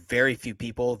think there's very few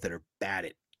people that are bad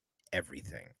at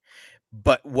everything.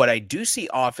 But what I do see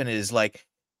often is like,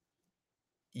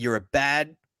 you're a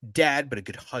bad dad, but a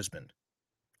good husband.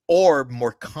 Or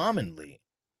more commonly,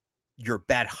 you're a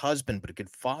bad husband, but a good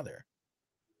father.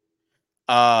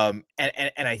 And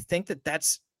I think that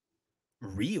that's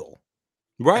real.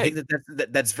 Right. I think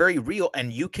that's very real.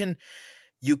 And you can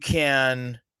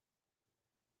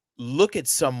look at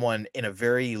someone in a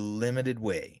very limited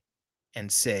way and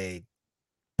say,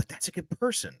 but that's a good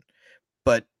person,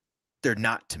 but they're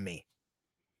not to me.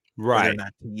 Right. They're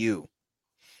not to you.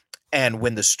 And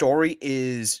when the story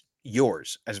is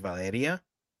yours as Valeria,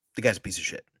 the guy's a piece of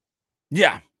shit.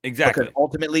 Yeah, exactly. Because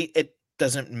ultimately, it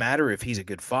doesn't matter if he's a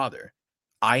good father.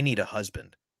 I need a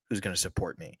husband who's going to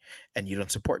support me, and you don't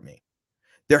support me.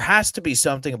 There has to be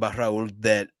something about Raul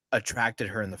that attracted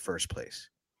her in the first place.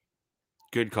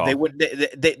 Good call. They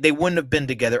wouldn't have been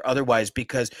together otherwise,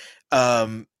 because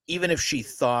even if she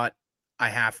thought, I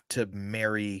have to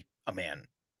marry a man,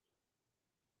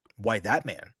 why that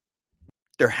man?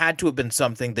 There had to have been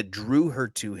something that drew her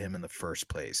to him in the first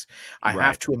place. I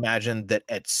have to imagine that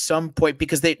at some point,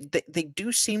 because they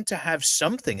do seem to have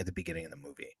something at the beginning of the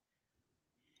movie.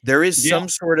 There is some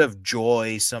sort of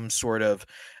joy, some sort of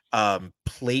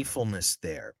playfulness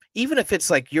there, even if it's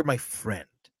like, you're my friend.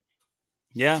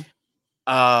 Yeah.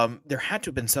 There had to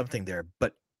have been something there,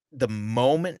 but the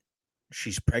moment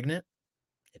she's pregnant,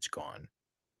 it's gone.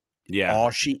 Yeah.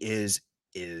 All she is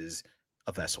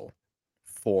a vessel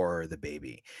for the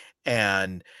baby.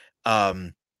 And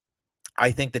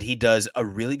I think that he does a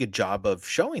really good job of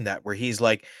showing that, where he's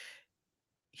like,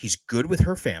 he's good with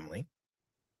her family,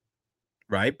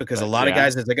 right? Because a lot of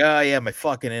guys, it's like, oh yeah, my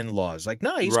fucking in-laws. Like,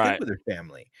 no, he's good with her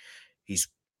family. He's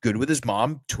good with his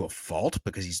mom to a fault,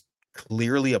 because he's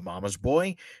clearly a mama's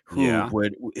boy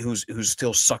who's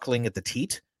still suckling at the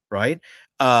teat, right?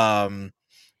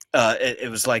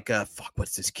 It was like,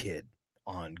 what's this kid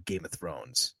on Game of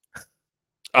Thrones?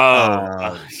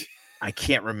 I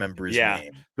can't remember his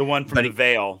name. The one from the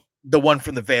Vale. The one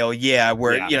from the Vale,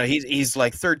 where he's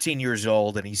like 13 years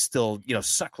old and he's still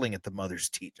suckling at the mother's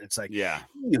teat. It's like,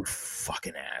 you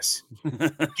fucking ass,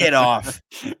 get off,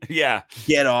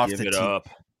 get off Give the it teat. up.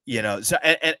 So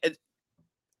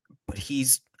but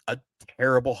he's a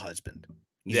terrible husband.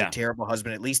 He's a terrible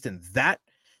husband, at least in that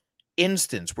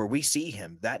instance where we see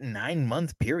him, that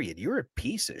 9-month period. You're a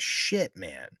piece of shit,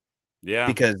 man. Yeah.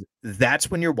 Because that's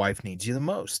when your wife needs you the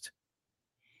most.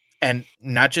 And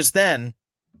not just then,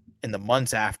 in the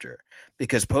months after,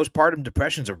 because postpartum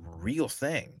depression is a real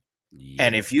thing. Yeah.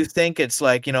 And if you think it's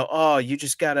like, you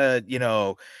just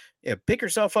gotta, pick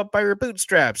yourself up by your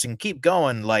bootstraps and keep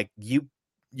going, like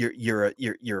you're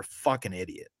a fucking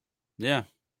idiot. Yeah.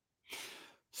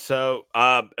 So,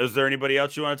 is there anybody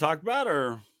else you want to talk about,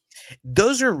 or?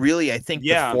 Those are really, I think,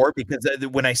 the four, because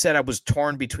when I said I was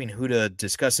torn between who to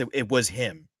discuss, it was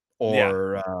him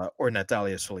or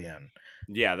Natalia Solian.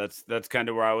 Yeah, that's kind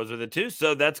of where I was with it too.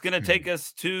 So that's going to take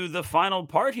us to the final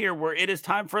part here where it is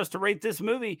time for us to rate this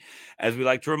movie. As we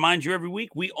like to remind you every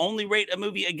week, we only rate a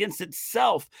movie against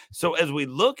itself. So as we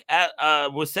look at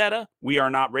Huesera, we are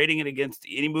not rating it against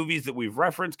any movies that we've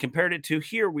referenced, compared it to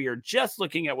here. We are just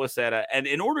looking at Huesera. And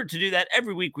in order to do that,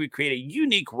 every week we create a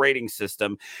unique rating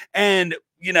system. And,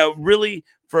 really,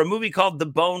 for a movie called The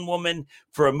Bone Woman,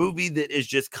 for a movie that is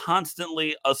just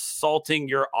constantly assaulting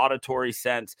your auditory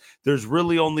sense, there's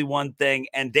really only one thing.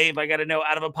 And Dave, I got to know,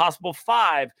 out of a possible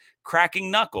 5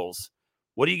 cracking knuckles,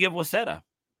 what do you give Huesera?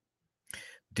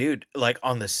 Dude, like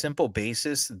on the simple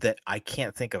basis that I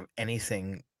can't think of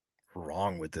anything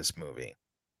wrong with this movie,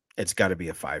 it's got to be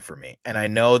a 5 for me. And I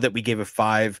know that we gave a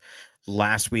 5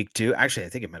 last week too. Actually, I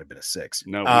think it might have been a 6.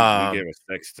 No, we gave a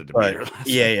 6 to Demeter last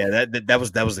week. Yeah, that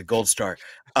was the gold star.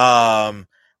 I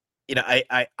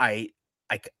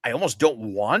almost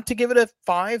don't want to give it a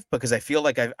 5 because I feel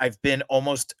like I've been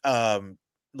almost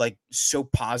like so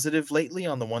positive lately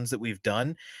on the ones that we've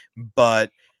done,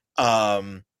 but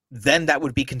then that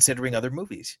would be considering other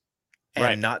movies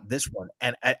and not this one.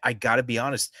 And I gotta be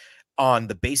honest, on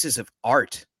the basis of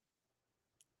art,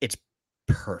 it's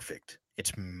perfect.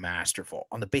 It's masterful.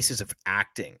 On the basis of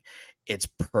acting, it's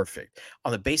perfect.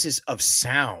 On the basis of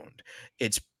sound,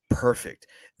 it's perfect.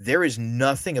 There is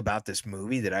nothing about this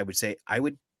movie that I would say I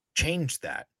would change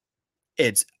that.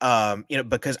 It's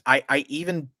because I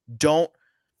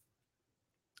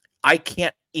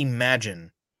can't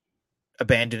imagine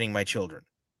abandoning my children.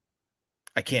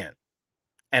 I can't.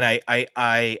 And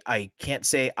I can't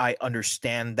say I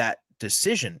understand that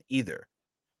decision either.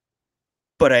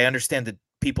 But I understand that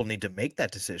people need to make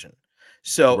that decision.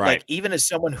 So like, even as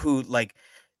someone who like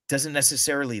doesn't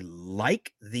necessarily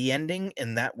like the ending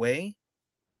in that way,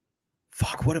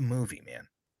 fuck, what a movie, man.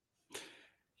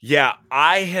 Yeah,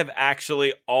 I have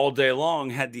actually all day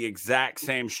long had the exact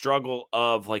same struggle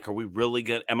of like,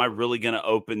 am I really gonna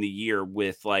open the year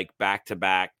with like back to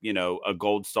back, a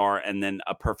gold star and then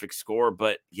a perfect score?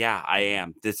 But yeah, I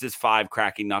am. This is 5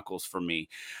 cracking knuckles for me.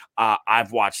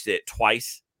 I've watched it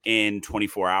twice in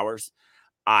 24 hours.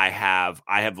 I have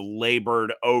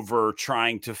labored over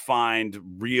trying to find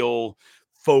real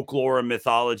folklore and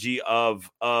mythology of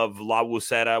La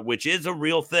Huesera, which is a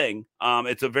real thing.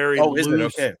 It's a very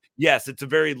loose, yes, it's a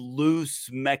very loose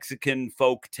Mexican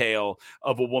folk tale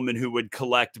of a woman who would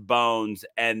collect bones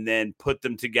and then put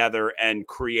them together and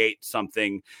create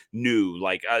something new.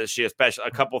 Like a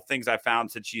couple of things I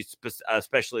found said she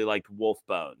especially liked wolf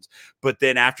bones. But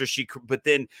then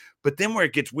but then where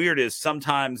it gets weird is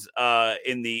sometimes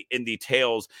in the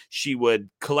tales she would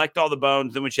collect all the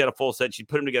bones. Then when she had a full set, she'd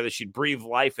put them together. She'd breathe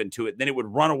life into it. Then it would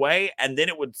run away, and then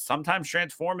it would sometimes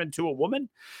transform into a woman.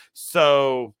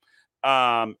 So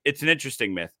it's an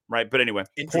interesting myth, right? But anyway,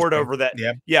 poured over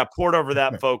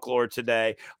that folklore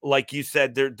today. Like you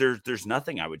said, there's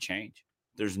nothing I would change.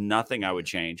 There's nothing I would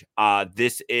change.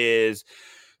 This is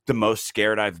the most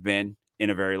scared I've been in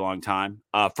a very long time,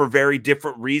 for very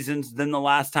different reasons than the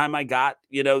last time I got,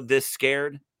 this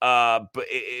scared. But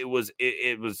it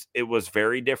was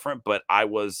very different, but I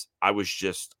was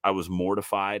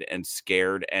mortified and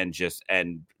scared and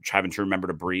having to remember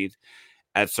to breathe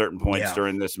at certain points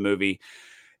during this movie.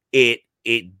 It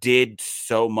did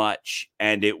so much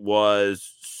and it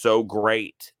was so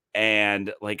great.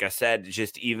 And like I said,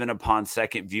 just even upon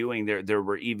second viewing, there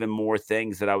were even more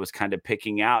things that I was kind of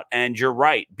picking out. And you're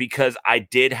right, because I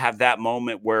did have that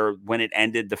moment where when it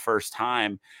ended the first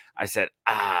time, I said,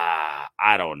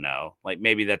 I don't know. Like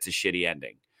maybe that's a shitty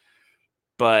ending,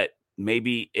 but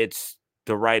maybe it's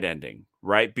the right ending,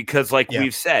 right? Because like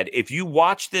we've said, if you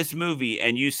watch this movie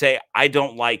and you say, I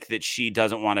don't like that she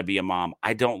doesn't want to be a mom,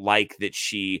 I don't like that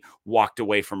she walked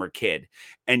away from her kid,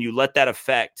 and you let that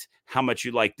affect how much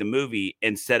you like the movie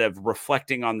instead of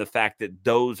reflecting on the fact that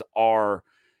those are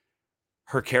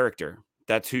her character.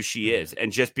 That's who she is. And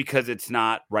just because it's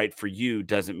not right for you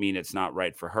doesn't mean it's not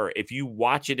right for her. If you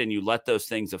watch it and you let those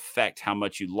things affect how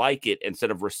much you like it,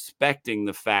 instead of respecting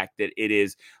the fact that it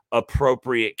is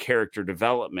appropriate character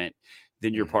development,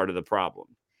 then you're part of the problem.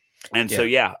 And so,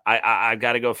 I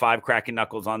got to go 5 cracking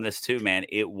knuckles on this too, man.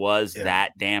 It was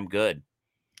that damn good.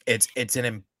 It's an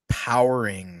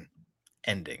empowering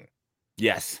ending.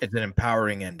 Yes. It's an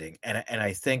empowering ending. And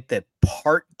I think that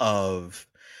part of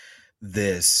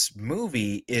this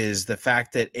movie is the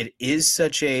fact that it is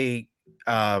such a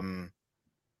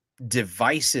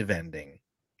divisive ending,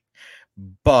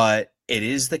 but it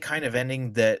is the kind of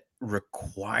ending that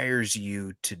requires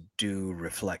you to do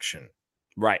reflection.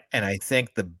 Right. And I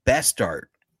think the best art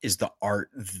is the art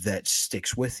that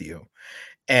sticks with you.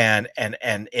 And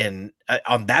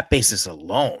on that basis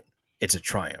alone, it's a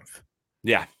triumph.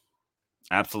 Yeah,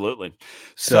 absolutely.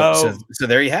 So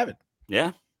there you have it.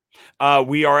 Yeah.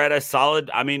 We are at a solid.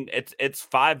 I mean, it's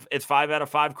 5 out of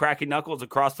 5 cracking knuckles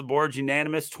across the board,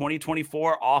 unanimous.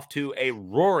 2024 off to a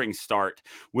roaring start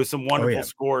with some wonderful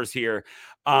scores here.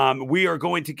 We are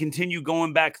going to continue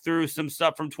going back through some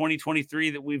stuff from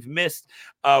 2023 that we've missed.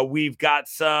 We've got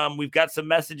some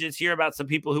messages here about some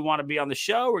people who want to be on the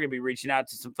show. We're going to be reaching out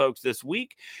to some folks this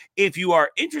week. If you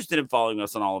are interested in following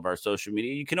us on all of our social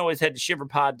media, you can always head to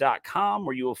shiverpod.com,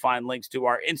 where you will find links to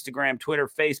our Instagram, Twitter,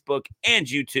 Facebook, and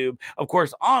YouTube. Of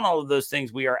course, on all of those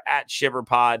things, we are at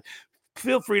ShiverPod.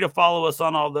 Feel free to follow us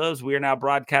on all those. We are now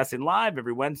broadcasting live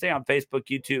every Wednesday on Facebook,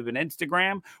 YouTube, and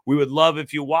Instagram. We would love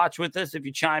if you watch with us, if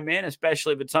you chime in,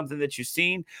 especially if it's something that you've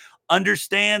seen.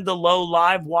 Understand the low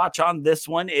live watch on this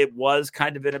one. It was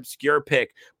kind of an obscure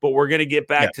pick, but we're going to get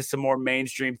back to some more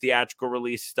mainstream theatrical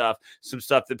release stuff, some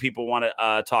stuff that people want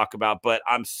to talk about. But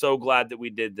I'm so glad that we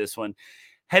did this one.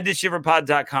 Head to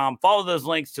shiverpod.com, follow those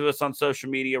links to us on social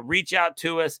media, reach out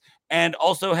to us, and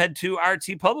also head to our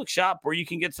TeePublic shop where you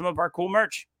can get some of our cool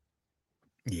merch.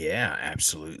 Yeah,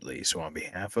 absolutely. So on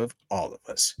behalf of all of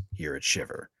us here at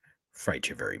Shiver, fright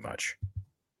you very much.